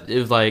 Yeah, it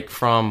was like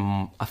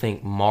from I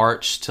think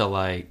March to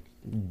like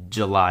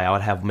July. I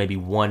would have maybe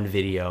one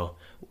video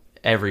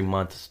every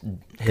month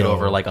hit Go.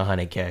 over like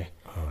 100K.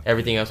 Oh,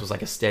 Everything else was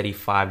like a steady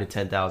 5 to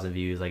 10,000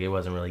 views. Like it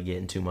wasn't really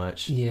getting too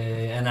much. Yeah,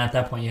 and at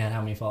that point, you had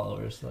how many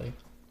followers? Like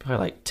Probably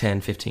like 10,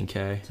 15K.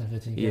 10,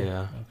 15K?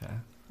 Yeah.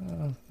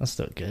 Okay. That's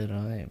still good.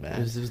 That ain't It bad.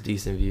 was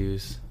decent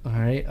views. All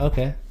right.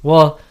 Okay.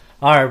 Well,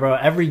 all right, bro.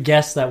 Every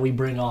guest that we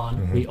bring on,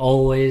 Mm-hmm. we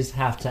always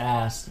have to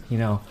ask,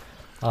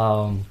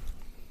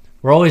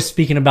 we're always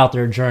speaking about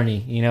their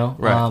journey,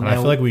 Right. And I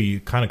and feel like we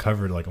kind of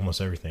covered like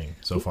almost everything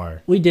so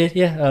far. we did,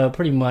 yeah,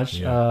 pretty much.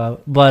 Yeah.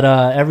 But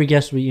every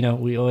guest,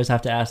 we always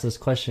have to ask this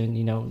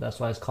question. That's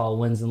why it's called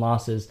wins and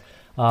losses.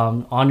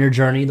 On your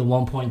journey, the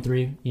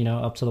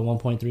 1.3, up to the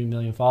 1.3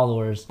 million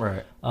followers.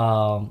 Right.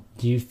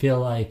 Do you feel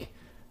like,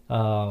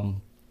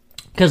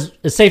 because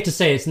it's safe to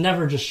say it's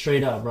never just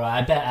straight up, bro.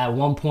 I bet at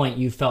one point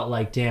you felt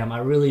like, damn, I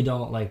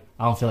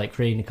don't feel like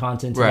creating the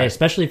content today, Right.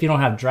 especially if you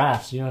don't have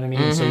drafts. You know what I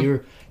mean? So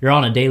you're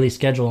on a daily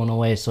schedule in a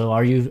way.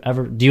 So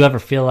do you ever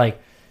feel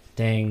like,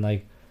 dang,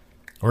 like,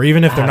 Or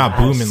even if they're I- not I-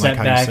 booming like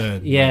how you setback.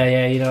 said. Yeah,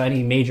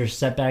 any major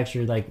setbacks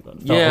or like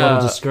felt a Yeah.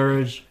 little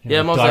discouraged?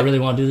 Yeah, most do I like- really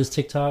want to do this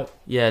TikTok?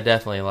 Yeah,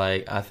 definitely.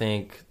 Like, I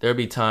think there'd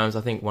be times,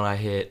 I think when I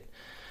hit,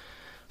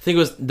 I think it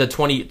was the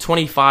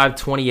 25,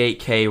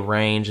 28K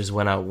range is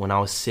when I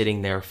was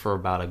sitting there for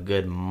about a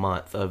good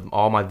month of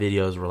all my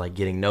videos were like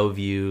getting no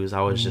views.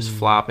 I was just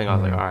flopping. I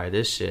was like, all right,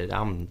 this shit,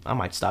 I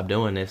might stop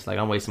doing this. Like,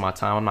 I'm wasting my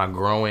time. I'm not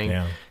growing.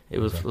 Yeah. It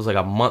was like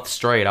a month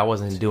straight. I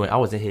wasn't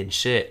hitting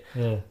shit.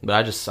 Yeah. But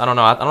I don't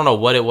know. I don't know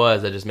what it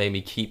was that just made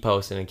me keep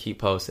posting and keep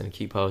posting and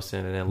keep posting.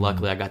 And then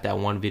luckily I got that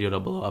one video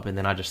to blow up, and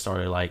then I just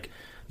started like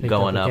Picked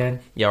going up up. again?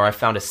 Yeah, or I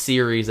found a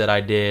series that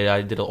I did.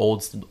 I did an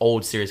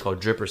old series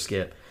called Drip or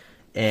Skip.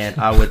 And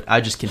I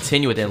just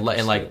continue with it,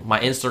 and like my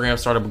Instagram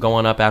started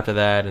going up after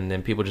that, and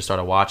then people just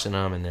started watching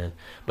them,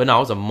 but no, it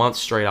was a month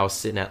straight. I was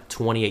sitting at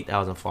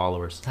 28,000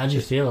 followers. How'd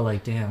you feel?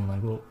 Like, damn,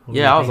 like, what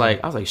Yeah, were you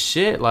I was like,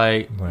 shit,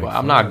 like Like, well,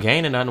 I'm not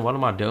gaining nothing. What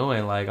am I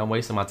doing? Like, I'm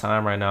wasting my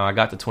time right now. I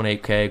got to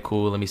 28K,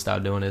 cool. Let me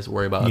stop doing this.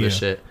 Worry about Yeah. other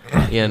shit.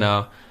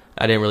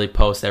 I didn't really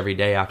post every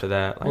day after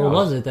that. Like, What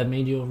was it that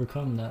made you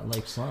overcome that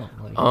like slump?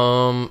 Like,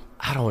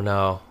 I don't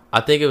know. I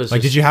think it was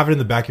Like, just, did you have it in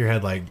the back of your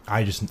head? Like,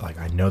 I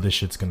know this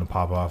shit's gonna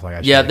pop off.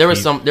 Like, yeah, there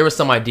was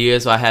some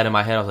ideas I had in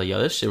my head. I was like, yo,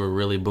 this shit would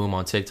really boom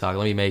on TikTok.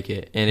 Let me make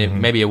it.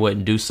 And maybe it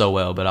wouldn't do so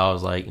well, but I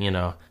was like,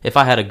 if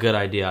I had a good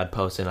idea, I'd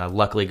post it. And I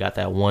luckily got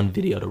that one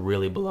video to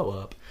really blow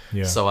up.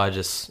 Yeah. So I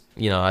just,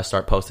 I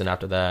start posting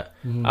after that.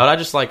 I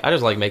just like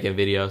making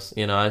videos.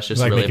 It's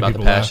just Like really making about the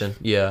people laugh? passion.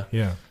 Yeah.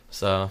 Yeah,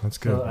 So that's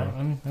good. so, bro.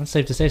 I mean, that's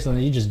safe to say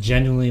something. You just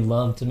genuinely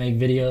love to make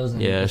videos,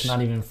 and Yeah, it's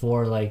not even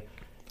for like.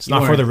 It's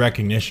not for the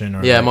recognition.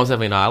 Or yeah, like, most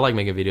definitely not. I like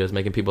making videos,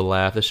 making people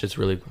laugh. This shit's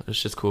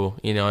cool.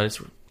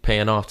 It's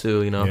paying off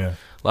too. You know, Yeah.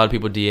 a lot of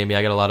people DM me.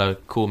 I get a lot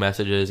of cool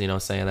messages. You know,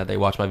 saying that they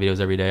watch my videos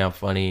every day. I'm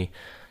funny.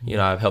 You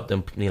know, I've helped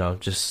them. You know,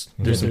 just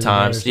through some through the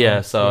times. better Yeah.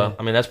 times, So yeah.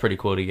 I mean, that's pretty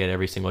cool to get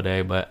every single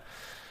day. But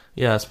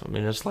yeah, I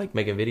mean, it's like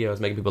making videos,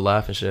 making people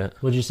laugh and shit.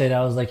 Would you say that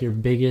was like your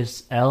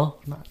biggest L?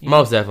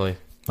 Most definitely.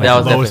 Like that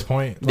was the lowest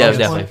definitely, point. That was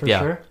Lowest point definitely, for yeah.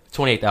 sure?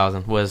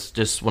 28,000 was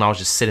just when I was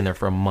just sitting there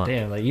for a month.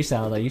 Damn, like you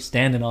sound like you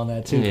standing on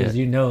that too, because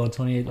Yeah. you know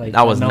 28. Like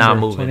I was that not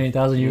number, moving.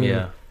 28,000. You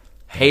Yeah.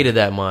 Hated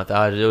that month.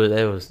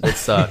 It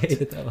sucked.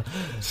 hated that one.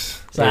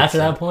 So after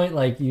that point,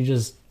 like you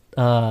just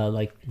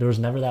like there was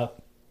never that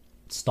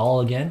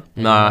stall again.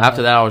 No,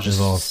 after that I was It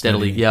was all just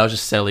steadily. steady. Yeah, I was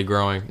just steadily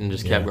growing and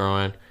just kept Yeah.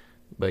 growing.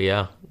 But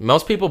yeah,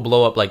 most people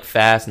blow up like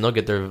fast and they'll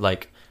get their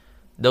like.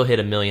 They'll hit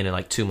 1 million in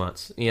like 2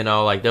 months, you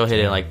know. Like they'll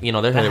hit it like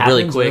they'll hit That it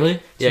really happens, quick, really?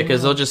 yeah.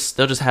 Because 2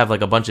 they'll just have like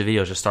a bunch of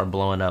videos just start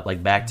blowing up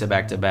like back to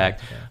back to back.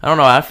 I don't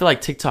know. I feel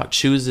like TikTok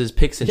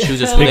picks and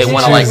chooses who Picks they and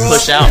want to like chooses.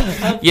 push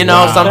out. You know,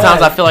 Wow.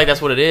 sometimes I feel like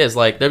that's what it is.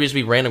 Like there'll just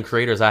be random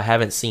creators I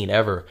haven't seen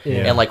ever,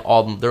 Yeah. and like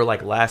all their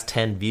like last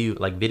 10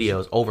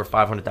 videos over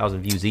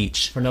 500,000 views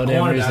each. For no I damn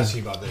wanted to reason. ask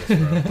you about this,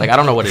 bro. Like I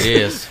don't know what it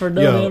is. For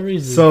no damn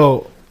reason.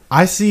 So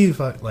I see,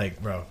 like,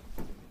 bro,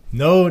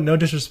 no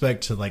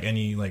disrespect to like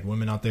any like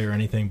women out there or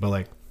anything, but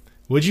like,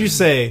 would you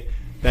say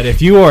that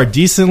if you are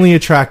decently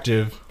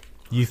attractive,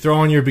 you throw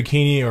on your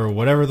bikini or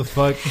whatever the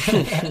fuck,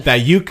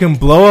 that you can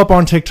blow up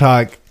on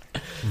TikTok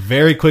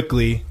very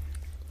quickly?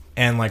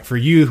 And like for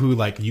you, who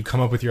like you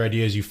come up with your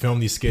ideas, you film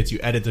these skits, you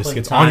edit the Put in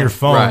skits time. on your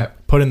phone,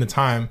 Right. put in the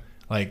time,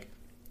 like.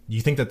 You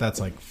think that that's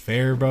like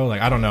fair, bro?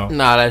 Like I don't know.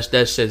 Nah,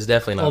 that shit's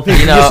definitely Oh, not.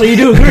 You know, so you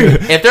do agree?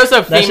 if there's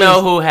a That's female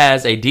just- who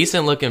has a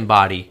decent looking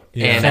body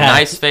Yeah. and a Fact.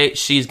 nice face,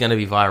 she's gonna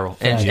be viral,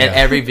 and, Fact. and Yeah.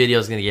 every video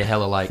is gonna get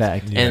hella likes.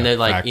 Fact. Yeah, And they're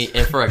like, fact.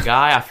 and for a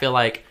guy, I feel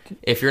like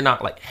if you're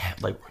not like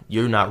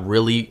you're not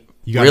really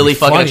You gotta really be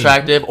fucking funny.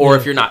 attractive, or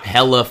if you're not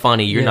hella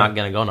funny, you're Yeah. not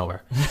gonna go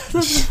nowhere.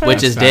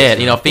 Which is Facts, dead.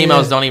 You know, bro.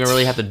 females don't even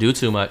really have to do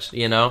too much.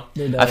 You know,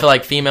 They don't. I feel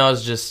like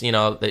females just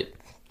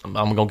I'm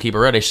gonna keep it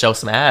real. They show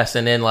some ass,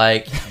 and then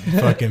like,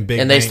 Fucking big.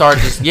 and they bank. start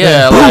just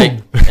like,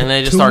 and they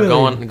just 2 start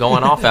million.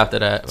 going off after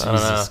that. I don't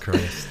know. Jesus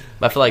Christ.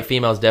 But I feel like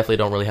females definitely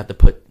don't really have to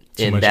put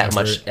in much that effort.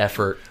 much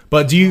effort.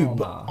 But do you, Oh,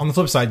 but nah. on the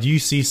flip side, do you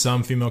see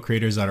some female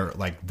creators that are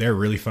like they're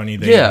really funny?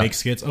 They Yeah. make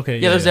skits. Okay,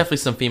 Yeah, there's definitely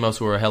some females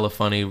who are hella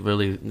funny.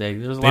 Really,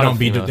 there's a they lot don't of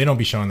be females. they don't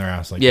be showing their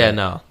ass like Yeah, that.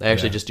 no, they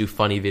actually Yeah. just do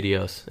funny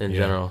videos in Yeah.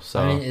 general. So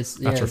I mean, it's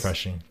That's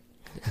refreshing.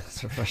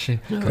 It's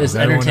refreshing. It's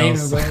Everyone entertainment,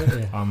 else bro.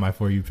 Yeah. on my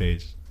For You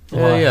page.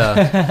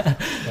 yeah.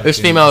 There's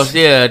females,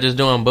 just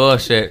doing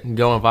bullshit and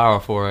going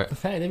viral for it. In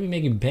fact, they be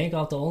making bank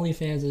off the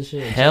OnlyFans and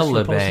shit. Hella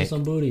just for posting bank.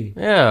 some booty.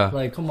 Yeah,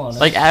 Like, come on.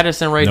 like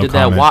Addison Rae No did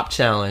comment. that WAP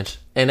challenge,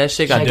 and that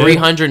shit got She did?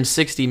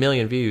 360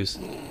 million views.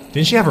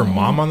 Didn't she have her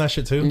mom on that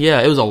shit too?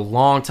 Yeah, it was a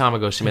long time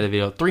ago. She made a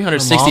video.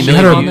 360 Her mom She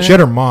had million on views. she had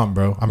her mom,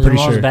 bro. I'm Is her pretty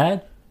mom's sure.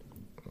 bad?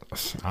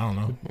 I don't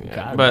know.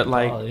 God, But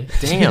like, probably.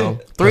 damn,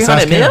 Let's 300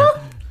 ask mil?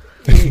 Karen.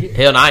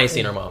 Hell no, I ain't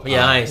seen her mom.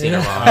 Yeah, I ain't seen her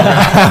mom.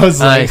 I was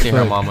I like, ain't seen her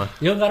fuck. mama.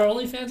 You don't got her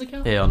OnlyFans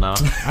account? Hell no.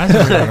 I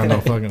just got no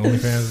fucking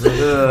OnlyFans,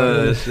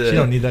 bro. She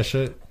don't need that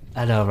shit.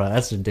 I know, bro.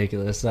 That's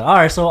ridiculous. All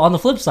right, so on the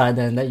flip side,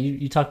 then that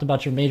you talked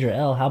about your major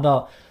L. How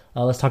about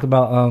let's talk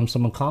about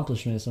some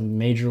accomplishments, some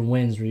major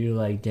wins where you're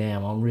like,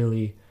 damn, I'm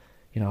really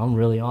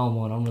on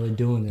one. I'm really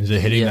doing this. Is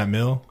it hitting Yeah. that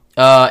mill?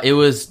 It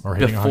was Or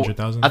hitting before.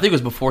 100,000? I think it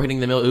was before hitting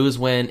the mill. It was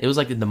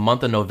like in the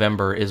month of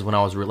November is when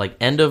I was like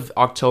end of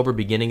October,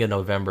 beginning of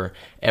November.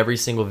 Every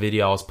single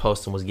video I was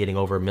posting was getting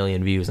over 1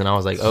 million views, and I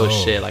was like, oh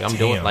shit, like I'm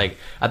doing damn. like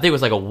I think it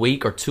was like a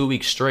week or 2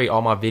 weeks straight.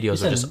 All my videos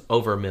said- are just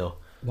over 1 mil.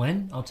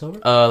 When? October?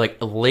 Like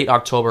late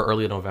October,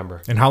 early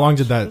November. And how long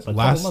did that A couple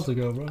last? months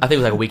ago, bro. I think it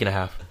was like a week and a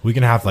half. We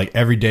can have like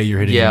every day you're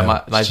hitting. Yeah, the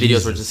mill. my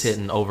videos were Jesus. just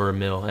hitting over 1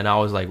 mil, and I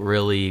was like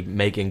really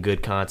making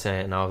good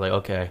content, and I was like,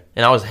 okay,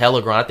 and I was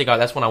hella growing. I think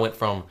that's when I went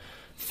from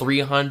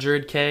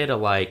 300K to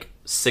like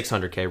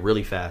 600K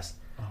really fast,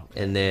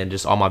 and then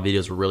just all my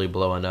videos were really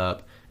blowing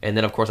up, and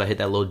then of course I hit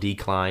that little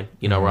decline,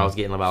 where I was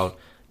getting about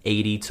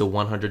 80 to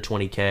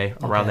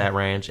 120K around that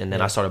range, and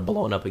then I started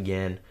blowing up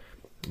again.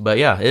 But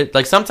yeah, it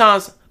like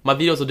sometimes my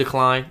videos will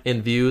decline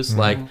in views,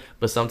 like,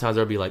 but sometimes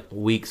there'll be like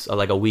weeks, or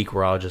like a week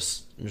where I'll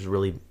just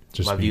really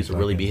my be views will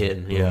really be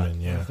fucking hitting. Yeah. booming,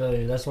 I yeah. feel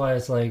you. That's why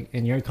it's like,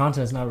 and your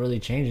content's not really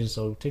changing,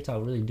 so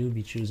TikTok really do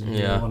be choosing. who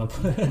they Yeah. wanna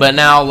put. But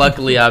now,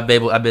 luckily, I've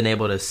been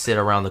able to sit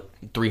around the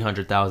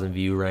 300,000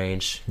 view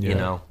range.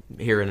 Yeah.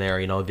 Here and there.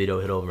 A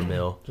video hit over 1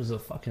 mil. Which is a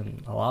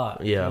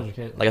lot. Yeah,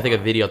 200K, like I think a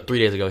video 3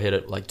 days ago hit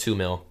it like 2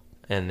 mil,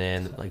 and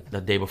then like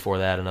the day before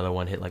that, another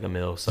one hit like 1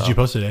 mil. So Did you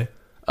post today?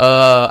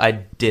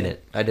 I didn't.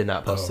 I did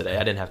not post Oh, today. okay.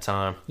 I didn't have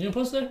time. You didn't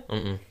post it?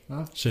 Mm-mm.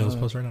 Huh? Shit, let's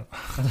post right now.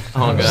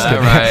 Oh god,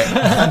 right.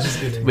 I'm just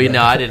kidding. But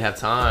no, I didn't have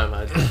time.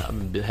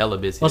 I'm hella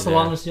busy. What's the today.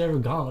 longest you ever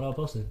gone without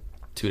posting?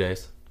 2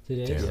 days. 2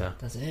 days? Damn. Yeah.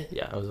 That's it?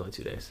 Yeah, it was only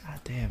 2 days. God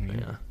damn, man.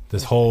 Yeah.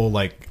 This whole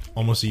like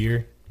almost a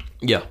year.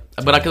 Yeah,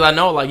 but because I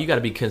know like you got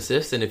to be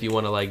consistent if you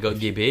want to like go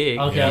get big.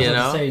 Okay, I was you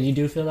about know. to say, you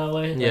do feel that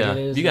way? Yeah, Like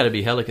it is? you got to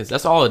be hella consistent.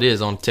 That's all it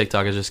is on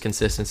TikTok is just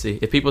consistency.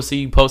 If people see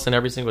you posting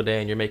every single day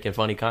and you're making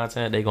funny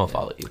content, they gonna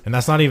follow you. And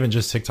that's not even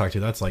just TikTok too.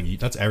 That's like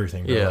that's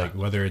everything, bro. Yeah. Like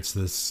whether it's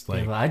this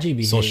like but IG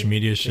be social hating.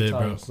 media shit,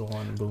 bro. TikTok's the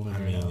one booming I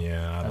right mean, now.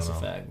 yeah, I That's don't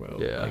a know. fact, bro.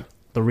 Yeah. Like,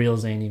 the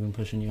reels ain't even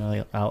pushing you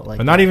out like.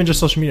 But not even just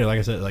social media. Like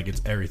I said, like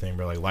it's everything,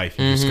 bro. Like life,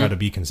 you just Mhm. got to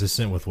be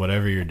consistent with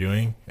whatever you're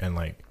doing, and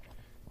like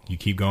you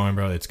keep going,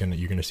 bro.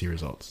 You're gonna see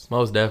results.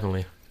 Most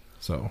definitely.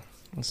 So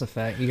That's a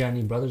fact. You got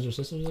any brothers or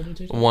sisters that do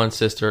TikTok? One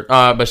sister,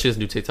 but she doesn't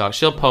do TikTok.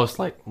 She'll post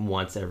like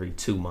once every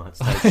 2 months.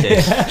 Type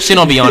shit. She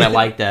don't be on it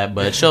like that,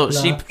 but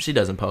she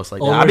doesn't post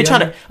like that. Older, I be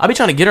trying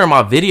younger? to get her in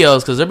my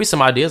videos because there be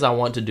some ideas I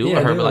want to do Yeah,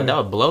 with her, do but like it. that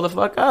would blow the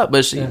fuck up.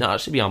 But she Yeah.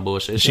 she be on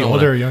bullshit. is She she don't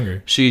older or wanna-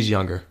 younger? She's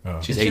younger. Oh.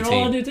 She's She don't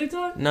want 18. to do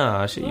TikTok?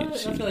 Nah, she What? I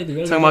feel like the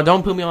talking about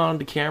don't put me on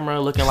the camera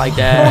looking like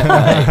that.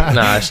 Like,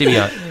 nah,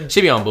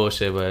 she be on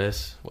bullshit, but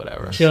it's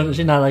whatever. She's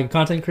not like a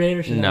content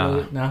creator? She's not Nah.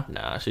 really, nah?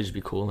 Nah, she just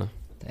be cooling.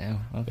 Damn,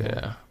 okay.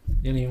 Yeah.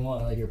 You don't even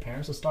want like your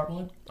parents to start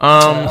one?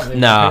 Maybe your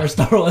Nah. parents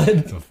start one.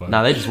 What the fuck?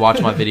 Nah, they just watch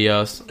my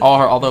videos. All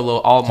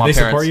my they parents.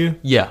 support you?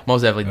 Yeah,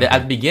 most definitely. Okay.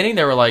 At the beginning,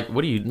 they were like,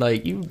 "What are you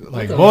like? You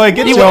Like, the- boy,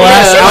 get You- your yeah,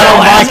 ass yeah, out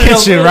of yeah, my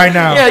kitchen right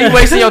now. yeah, you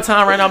wasting your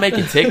time right now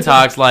making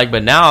TikToks." Like,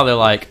 but now they're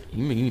like,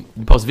 "You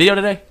post a video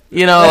today?"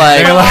 You know,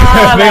 like, They're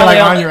like, they're like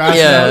on your ass.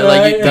 yeah, now.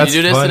 like did That's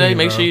you do this funny, today?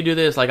 Make bro. sure you do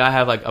this. Like, I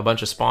have like a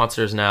bunch of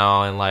sponsors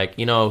now, and like,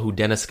 you know who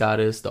Dennis Scott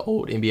is, the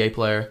old NBA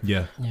player.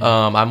 Yeah.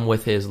 I'm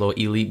with his little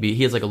elite beat.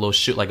 He has like a little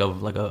shoot, like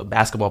a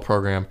basketball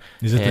program.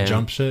 Is it the And-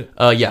 jump shit?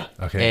 Yeah.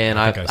 Okay, And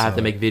I I think I have saw to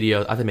that. make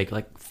videos. I have to make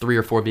like 3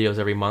 or 4 videos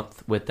every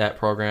month with that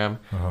program.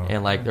 Uh-huh.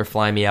 And like they're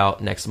flying me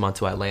out next month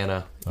to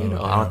Atlanta. You Oh, know,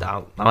 damn.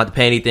 I don't have to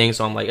pay anything,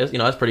 so I'm like, it's,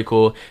 that's pretty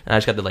cool. And I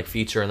just got to like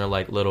feature in their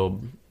like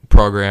little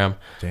program.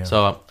 Damn.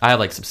 So I have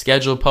like some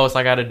scheduled posts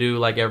I got to do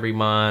like every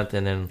month,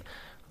 and then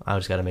I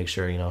just got to make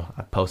sure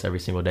I post every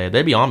single day.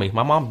 They be on me.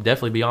 My mom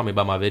definitely be on me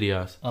about my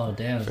videos. Oh,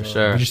 damn. For bro.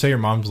 sure. Would you say your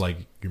mom's like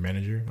your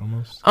manager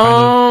almost?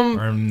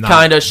 Or not?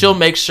 Kind of. She'll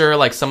make sure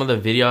like some of the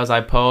videos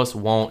I post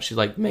won't. She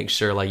like make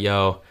sure like,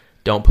 yo,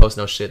 don't post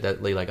no shit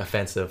that like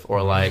offensive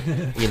or like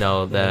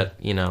that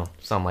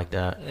something like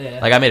that. Yeah.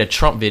 Like I made a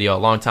Trump video a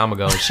long time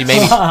ago, and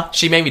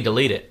she made me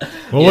delete it.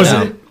 What You was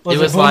know? it? Was It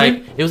it was booming?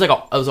 like it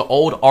was an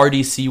old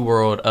RDC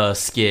World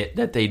skit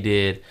that they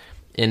did,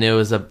 and it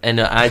was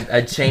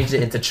I changed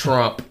it into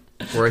Trump,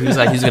 where he was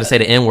gonna say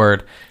the N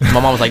word. My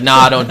mom was like,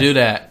 nah, don't do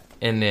that,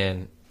 and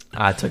then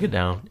I took it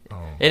down. Oh.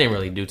 It didn't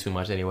really do too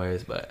much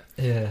anyways, but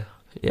Yeah.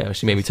 yeah,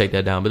 she made me take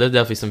that down. But there's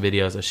definitely some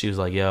videos that she was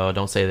like, yo,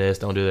 don't say this,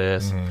 don't do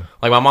this. Mm-hmm.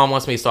 Like my mom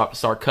wants me to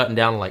start cutting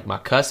down like my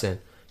cussing,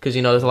 because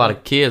there's a lot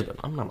of kids, but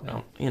I'm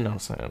not, you know what I'm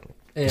saying.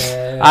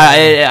 Yeah.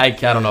 I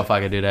don't know if I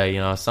could do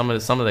that. Some of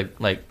the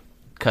like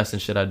cussing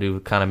shit I do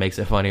kind of makes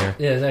it funnier.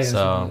 Yeah, exactly.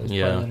 So, It's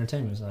yeah. part of the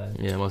entertainment side.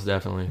 Yeah, most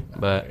definitely.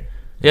 But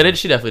yeah,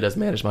 she definitely does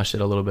manage my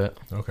shit a little bit.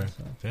 Okay.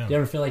 Damn. Do you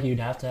ever feel like you'd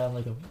have to have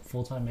like a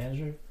full-time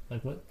manager?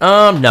 Like what?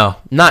 No,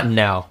 not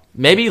now.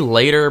 Maybe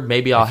later.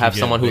 Maybe I'll If you have get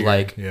someone who bigger,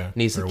 like yeah.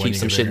 needs Or to when keep you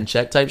some get shit bigger. in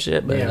check type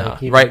shit. But Yeah, nah. like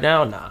keep Right it-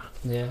 now, nah.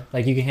 Yeah.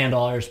 Like you can handle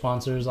all your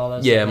sponsors, all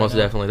that Yeah, stuff. most right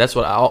now? definitely. That's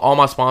what all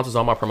my sponsors,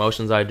 all my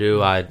promotions I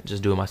do, I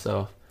just do it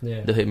myself.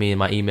 Yeah. They'll hit me in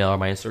my email or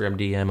my Instagram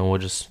DM, and we'll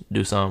just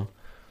do some.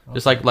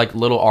 Just like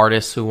little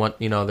artists who want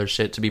their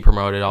shit to be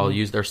promoted. I'll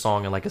use their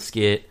song in like a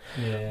skit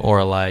Yeah.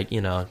 or like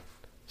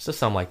just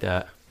something like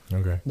that.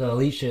 Okay. The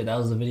elite shit. That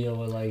was the video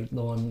with like the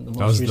most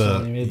That was recent the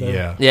one you made. Though.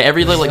 yeah. Yeah,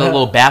 every like a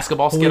little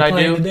basketball Who we skit I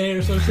playing do. today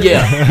or some shit?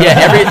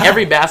 Yeah.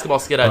 Every basketball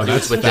skit I Oh, do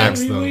that's is with them.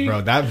 facts though,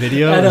 bro. That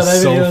video I know, that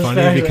is so video is funny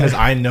facts, because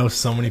right? I know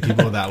so many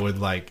people that would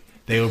like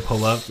they would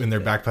pull up in their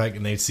backpack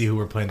and they'd see who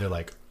we're playing. They're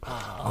like,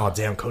 "Oh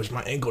damn, coach,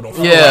 my ankle don't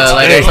feel Yeah, right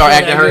like they today. start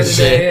acting hurt and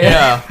shit.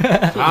 Yeah.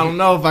 Yeah. I don't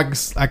know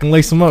if I can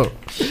lace them up."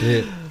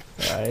 Shit.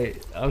 Right.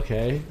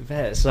 Okay.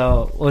 Bet.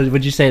 So,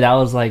 would you say that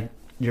was like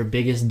your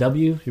biggest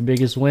W, your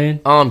biggest win?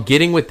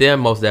 Getting with them,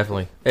 most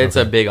definitely. It's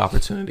Okay. a big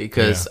opportunity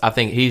because Yeah. I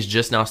think he's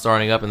just now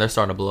starting up and they're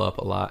starting to blow up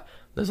a lot.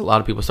 There's a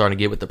lot of people starting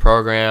to get with the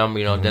program.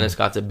 Dennis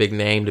Scott's a big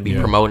name to be Mm-hmm.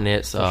 Yeah. promoting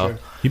it. So, sure.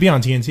 He'd be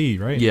on TNT,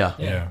 right? yeah.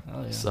 Yeah.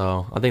 Oh, yeah.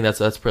 So I think that's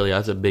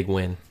a big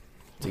win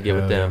to get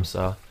with Hell them. yeah.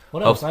 So,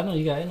 What else? I know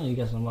you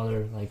got some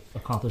other like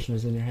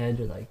accomplishments in your head.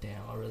 You're like, damn,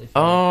 I really.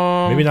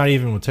 Feel Maybe not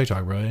even with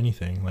TikTok, bro.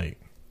 Anything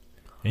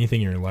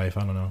in your life.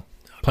 I don't know.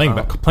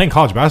 Playing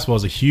college basketball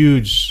is a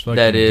huge fucking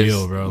That is,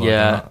 deal, bro. Like,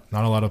 yeah.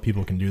 not a lot of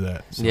people can do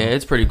that. So. yeah,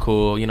 it's pretty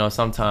cool.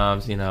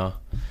 Sometimes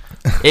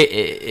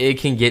it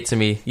can get to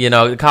me.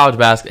 College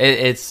basketball,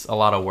 it's a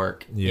lot of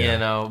work.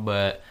 Yeah.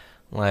 But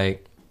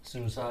like.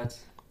 suicides.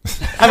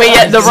 I mean,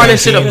 yeah, the running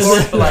shit, of Yes.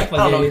 course, but like,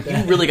 I don't know,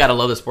 Yeah. you really gotta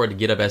love the sport to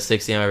get up at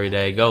 6 a.m. every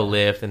day, go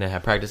lift, and then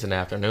have practice in the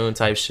afternoon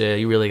type shit.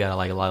 You really gotta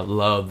like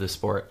love the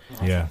sport.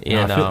 Yeah. You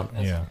No, I know,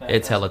 feel- yeah.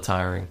 It's hella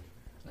tiring,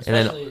 and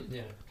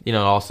then yeah.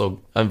 also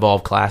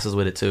involve classes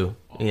with it too.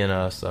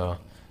 So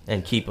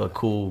and keep a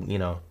cool.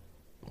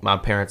 My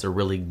parents are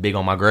really big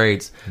on my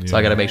grades, so I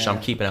Yeah. gotta make sure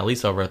I'm keeping at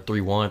least over a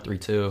 3.1,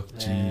 3.2.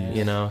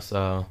 Yeah.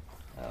 So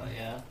Oh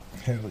yeah.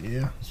 Hell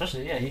yeah.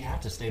 Especially, yeah, you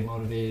have to stay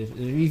motivated.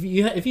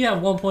 If you have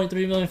 1.3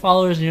 million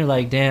followers and you're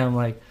like, damn,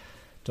 like,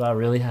 do I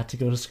really have to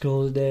go to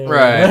school today?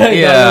 Right, Do I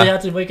yeah. really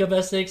have to wake up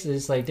at 6?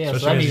 It's like, damn. So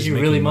Especially that if means you're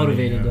you're really making money,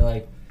 motivated yeah. to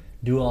like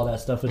do all that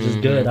stuff, which is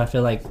good. I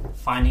feel like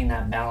finding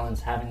that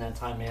balance, having that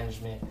time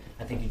management,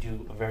 I think you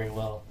do a very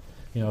well,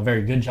 a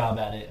very good job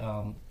at it.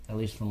 At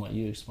least from what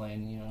you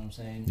explained, you know what I'm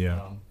saying?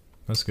 Yeah.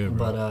 That's good,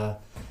 bro.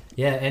 But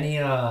yeah, any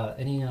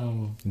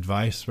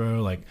advice,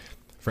 bro? Like,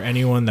 for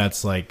anyone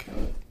that's like,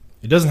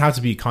 it doesn't have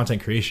to be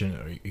content creation.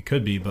 Or it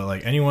could be, but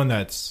like anyone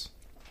that's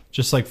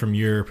just like from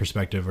your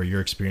perspective or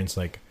your experience,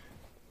 like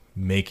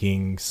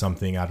making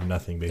something out of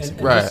nothing,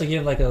 basically. And just to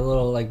give like a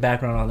little like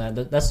background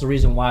on that's the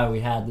reason why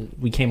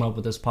we came up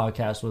with this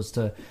podcast, was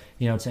to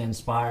to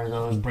inspire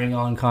those, bring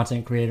on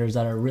content creators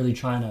that are really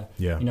trying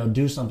to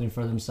do something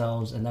for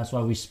themselves. And that's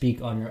why we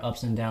speak on your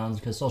ups and downs,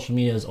 because social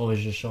media is always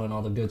just showing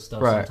all the good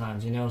stuff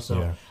sometimes,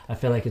 so I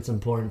feel like it's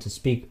important to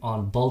speak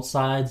on both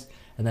sides,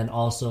 and then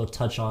also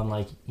touch on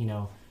like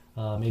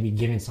maybe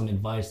giving some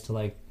advice to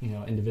like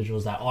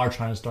individuals that are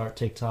trying to start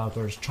TikTok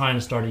or trying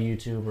to start a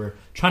YouTube or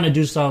trying to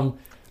do some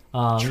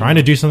trying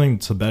to do something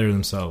to better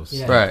themselves.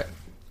 Yeah. Right.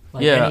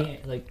 Like Yeah.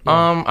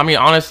 I mean,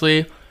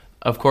 honestly,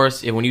 of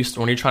course, when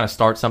you're trying to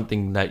start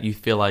something that you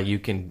feel like you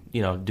can,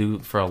 do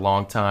for a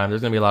long time,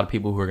 there's gonna be a lot of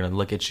people who are gonna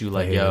look at you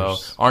like,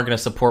 aren't gonna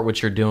support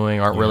what you're doing,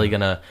 aren't really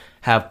gonna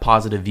have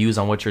positive views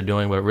on what you're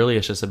doing. But really,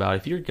 it's just about,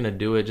 if you're gonna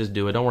do it, just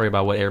do it. Don't worry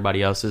about what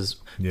everybody else is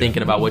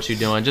thinking about what you're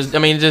doing. Just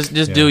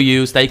do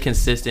you. Stay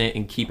consistent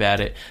and keep at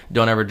it.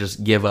 Don't ever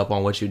just give up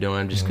on what you're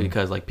doing just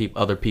because like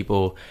other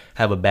people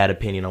have a bad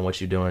opinion on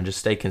what you're doing. Just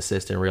stay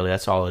consistent. Really,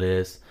 that's all it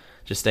is.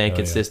 Just staying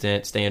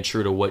consistent, staying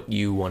true to what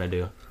you want to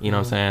do. You know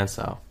what I'm saying?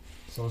 So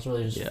it's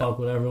really just fuck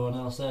what everyone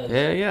else says.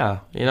 Yeah.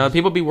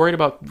 People be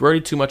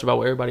worried too much about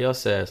what everybody else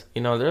says.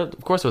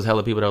 Of course, there's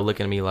hella people that are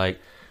looking at me like,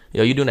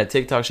 you doing that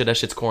TikTok shit? That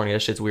shit's corny.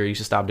 That shit's weird. You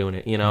should stop doing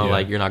it.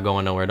 Like, you're not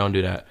going nowhere. Don't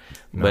do that.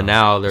 No. But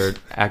now they're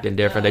acting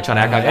different. They trying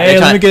to act like,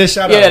 let me get a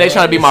shout out. Yeah, they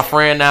trying to be my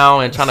friend now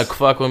and trying to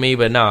fuck with me.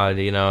 But no,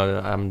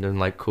 I'm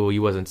like, cool.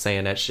 You wasn't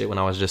saying that shit when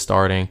I was just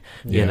starting.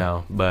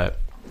 But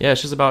yeah,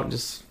 it's just about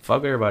just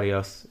fuck everybody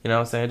else. You know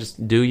what I'm saying?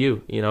 Just do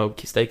you.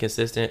 Stay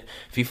consistent.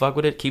 If you fuck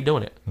with it, keep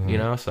doing it.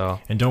 So.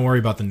 And don't worry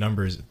about the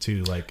numbers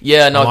too. Like,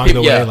 along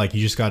the way, like, you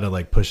just gotta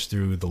like push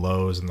through the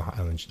lows and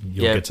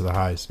you'll get to the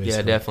highs. Basically.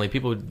 Yeah, definitely.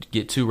 People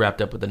get too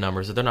wrapped up with the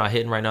numbers. If they're not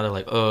hitting right now, they're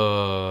like,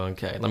 oh,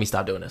 okay, let me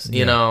stop doing this.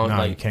 You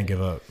can't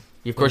give up.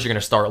 Of course, you're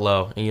gonna start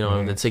low,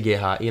 and to get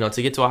high.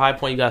 To get to a high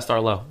point, you gotta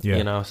start low. So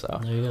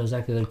there you go.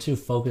 Exactly. They're too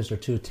focused or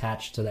too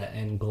attached to that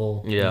end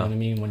goal. Yeah. You know what I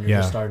mean? When you're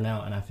just starting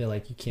out, and I feel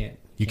like you can't.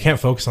 You can't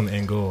focus on the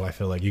end goal. I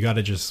feel like you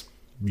just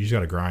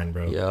gotta grind,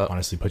 bro. Yeah.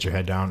 Honestly, put your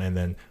head down, and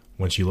then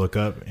once you look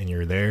up and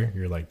you're there,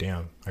 you're like,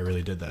 damn, I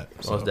really did that.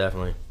 So. Most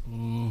definitely.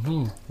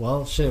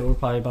 Well, shit, we're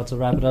probably about to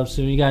wrap it up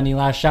soon. You got any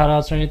last shout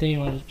outs or anything? You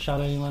want to shout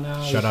out anyone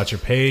out? Shout out your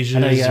pages,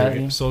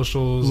 your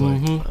socials.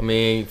 I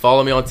mean,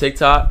 follow me on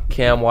TikTok,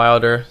 Cam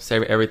Wilder. Say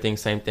everything,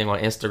 same thing on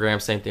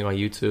Instagram, same thing on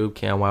YouTube.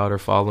 Cam Wilder,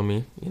 follow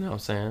me. You know what I'm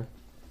saying?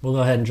 We'll go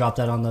ahead and drop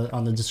that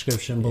on the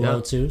description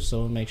below too.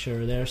 So make sure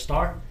we're there.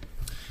 Star,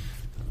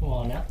 come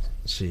on now.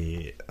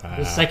 Shit.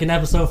 The second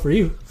episode for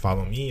you.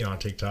 Follow me on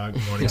TikTok,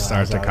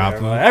 Morningstar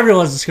Takapu.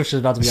 Everyone's description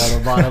is about to be on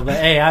the bottom. But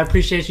hey, I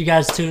appreciate you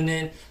guys tuning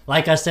in.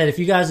 Like I said, if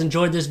you guys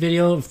enjoyed this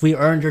video, if we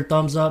earned your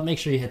thumbs up, make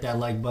sure you hit that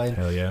like button.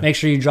 Hell yeah. Make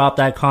sure you drop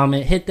that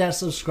comment. Hit that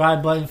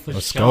subscribe button for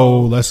Let's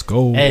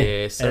go.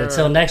 Hey, Yes, and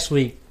until next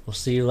week, we'll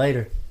see you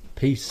later.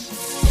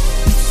 Peace.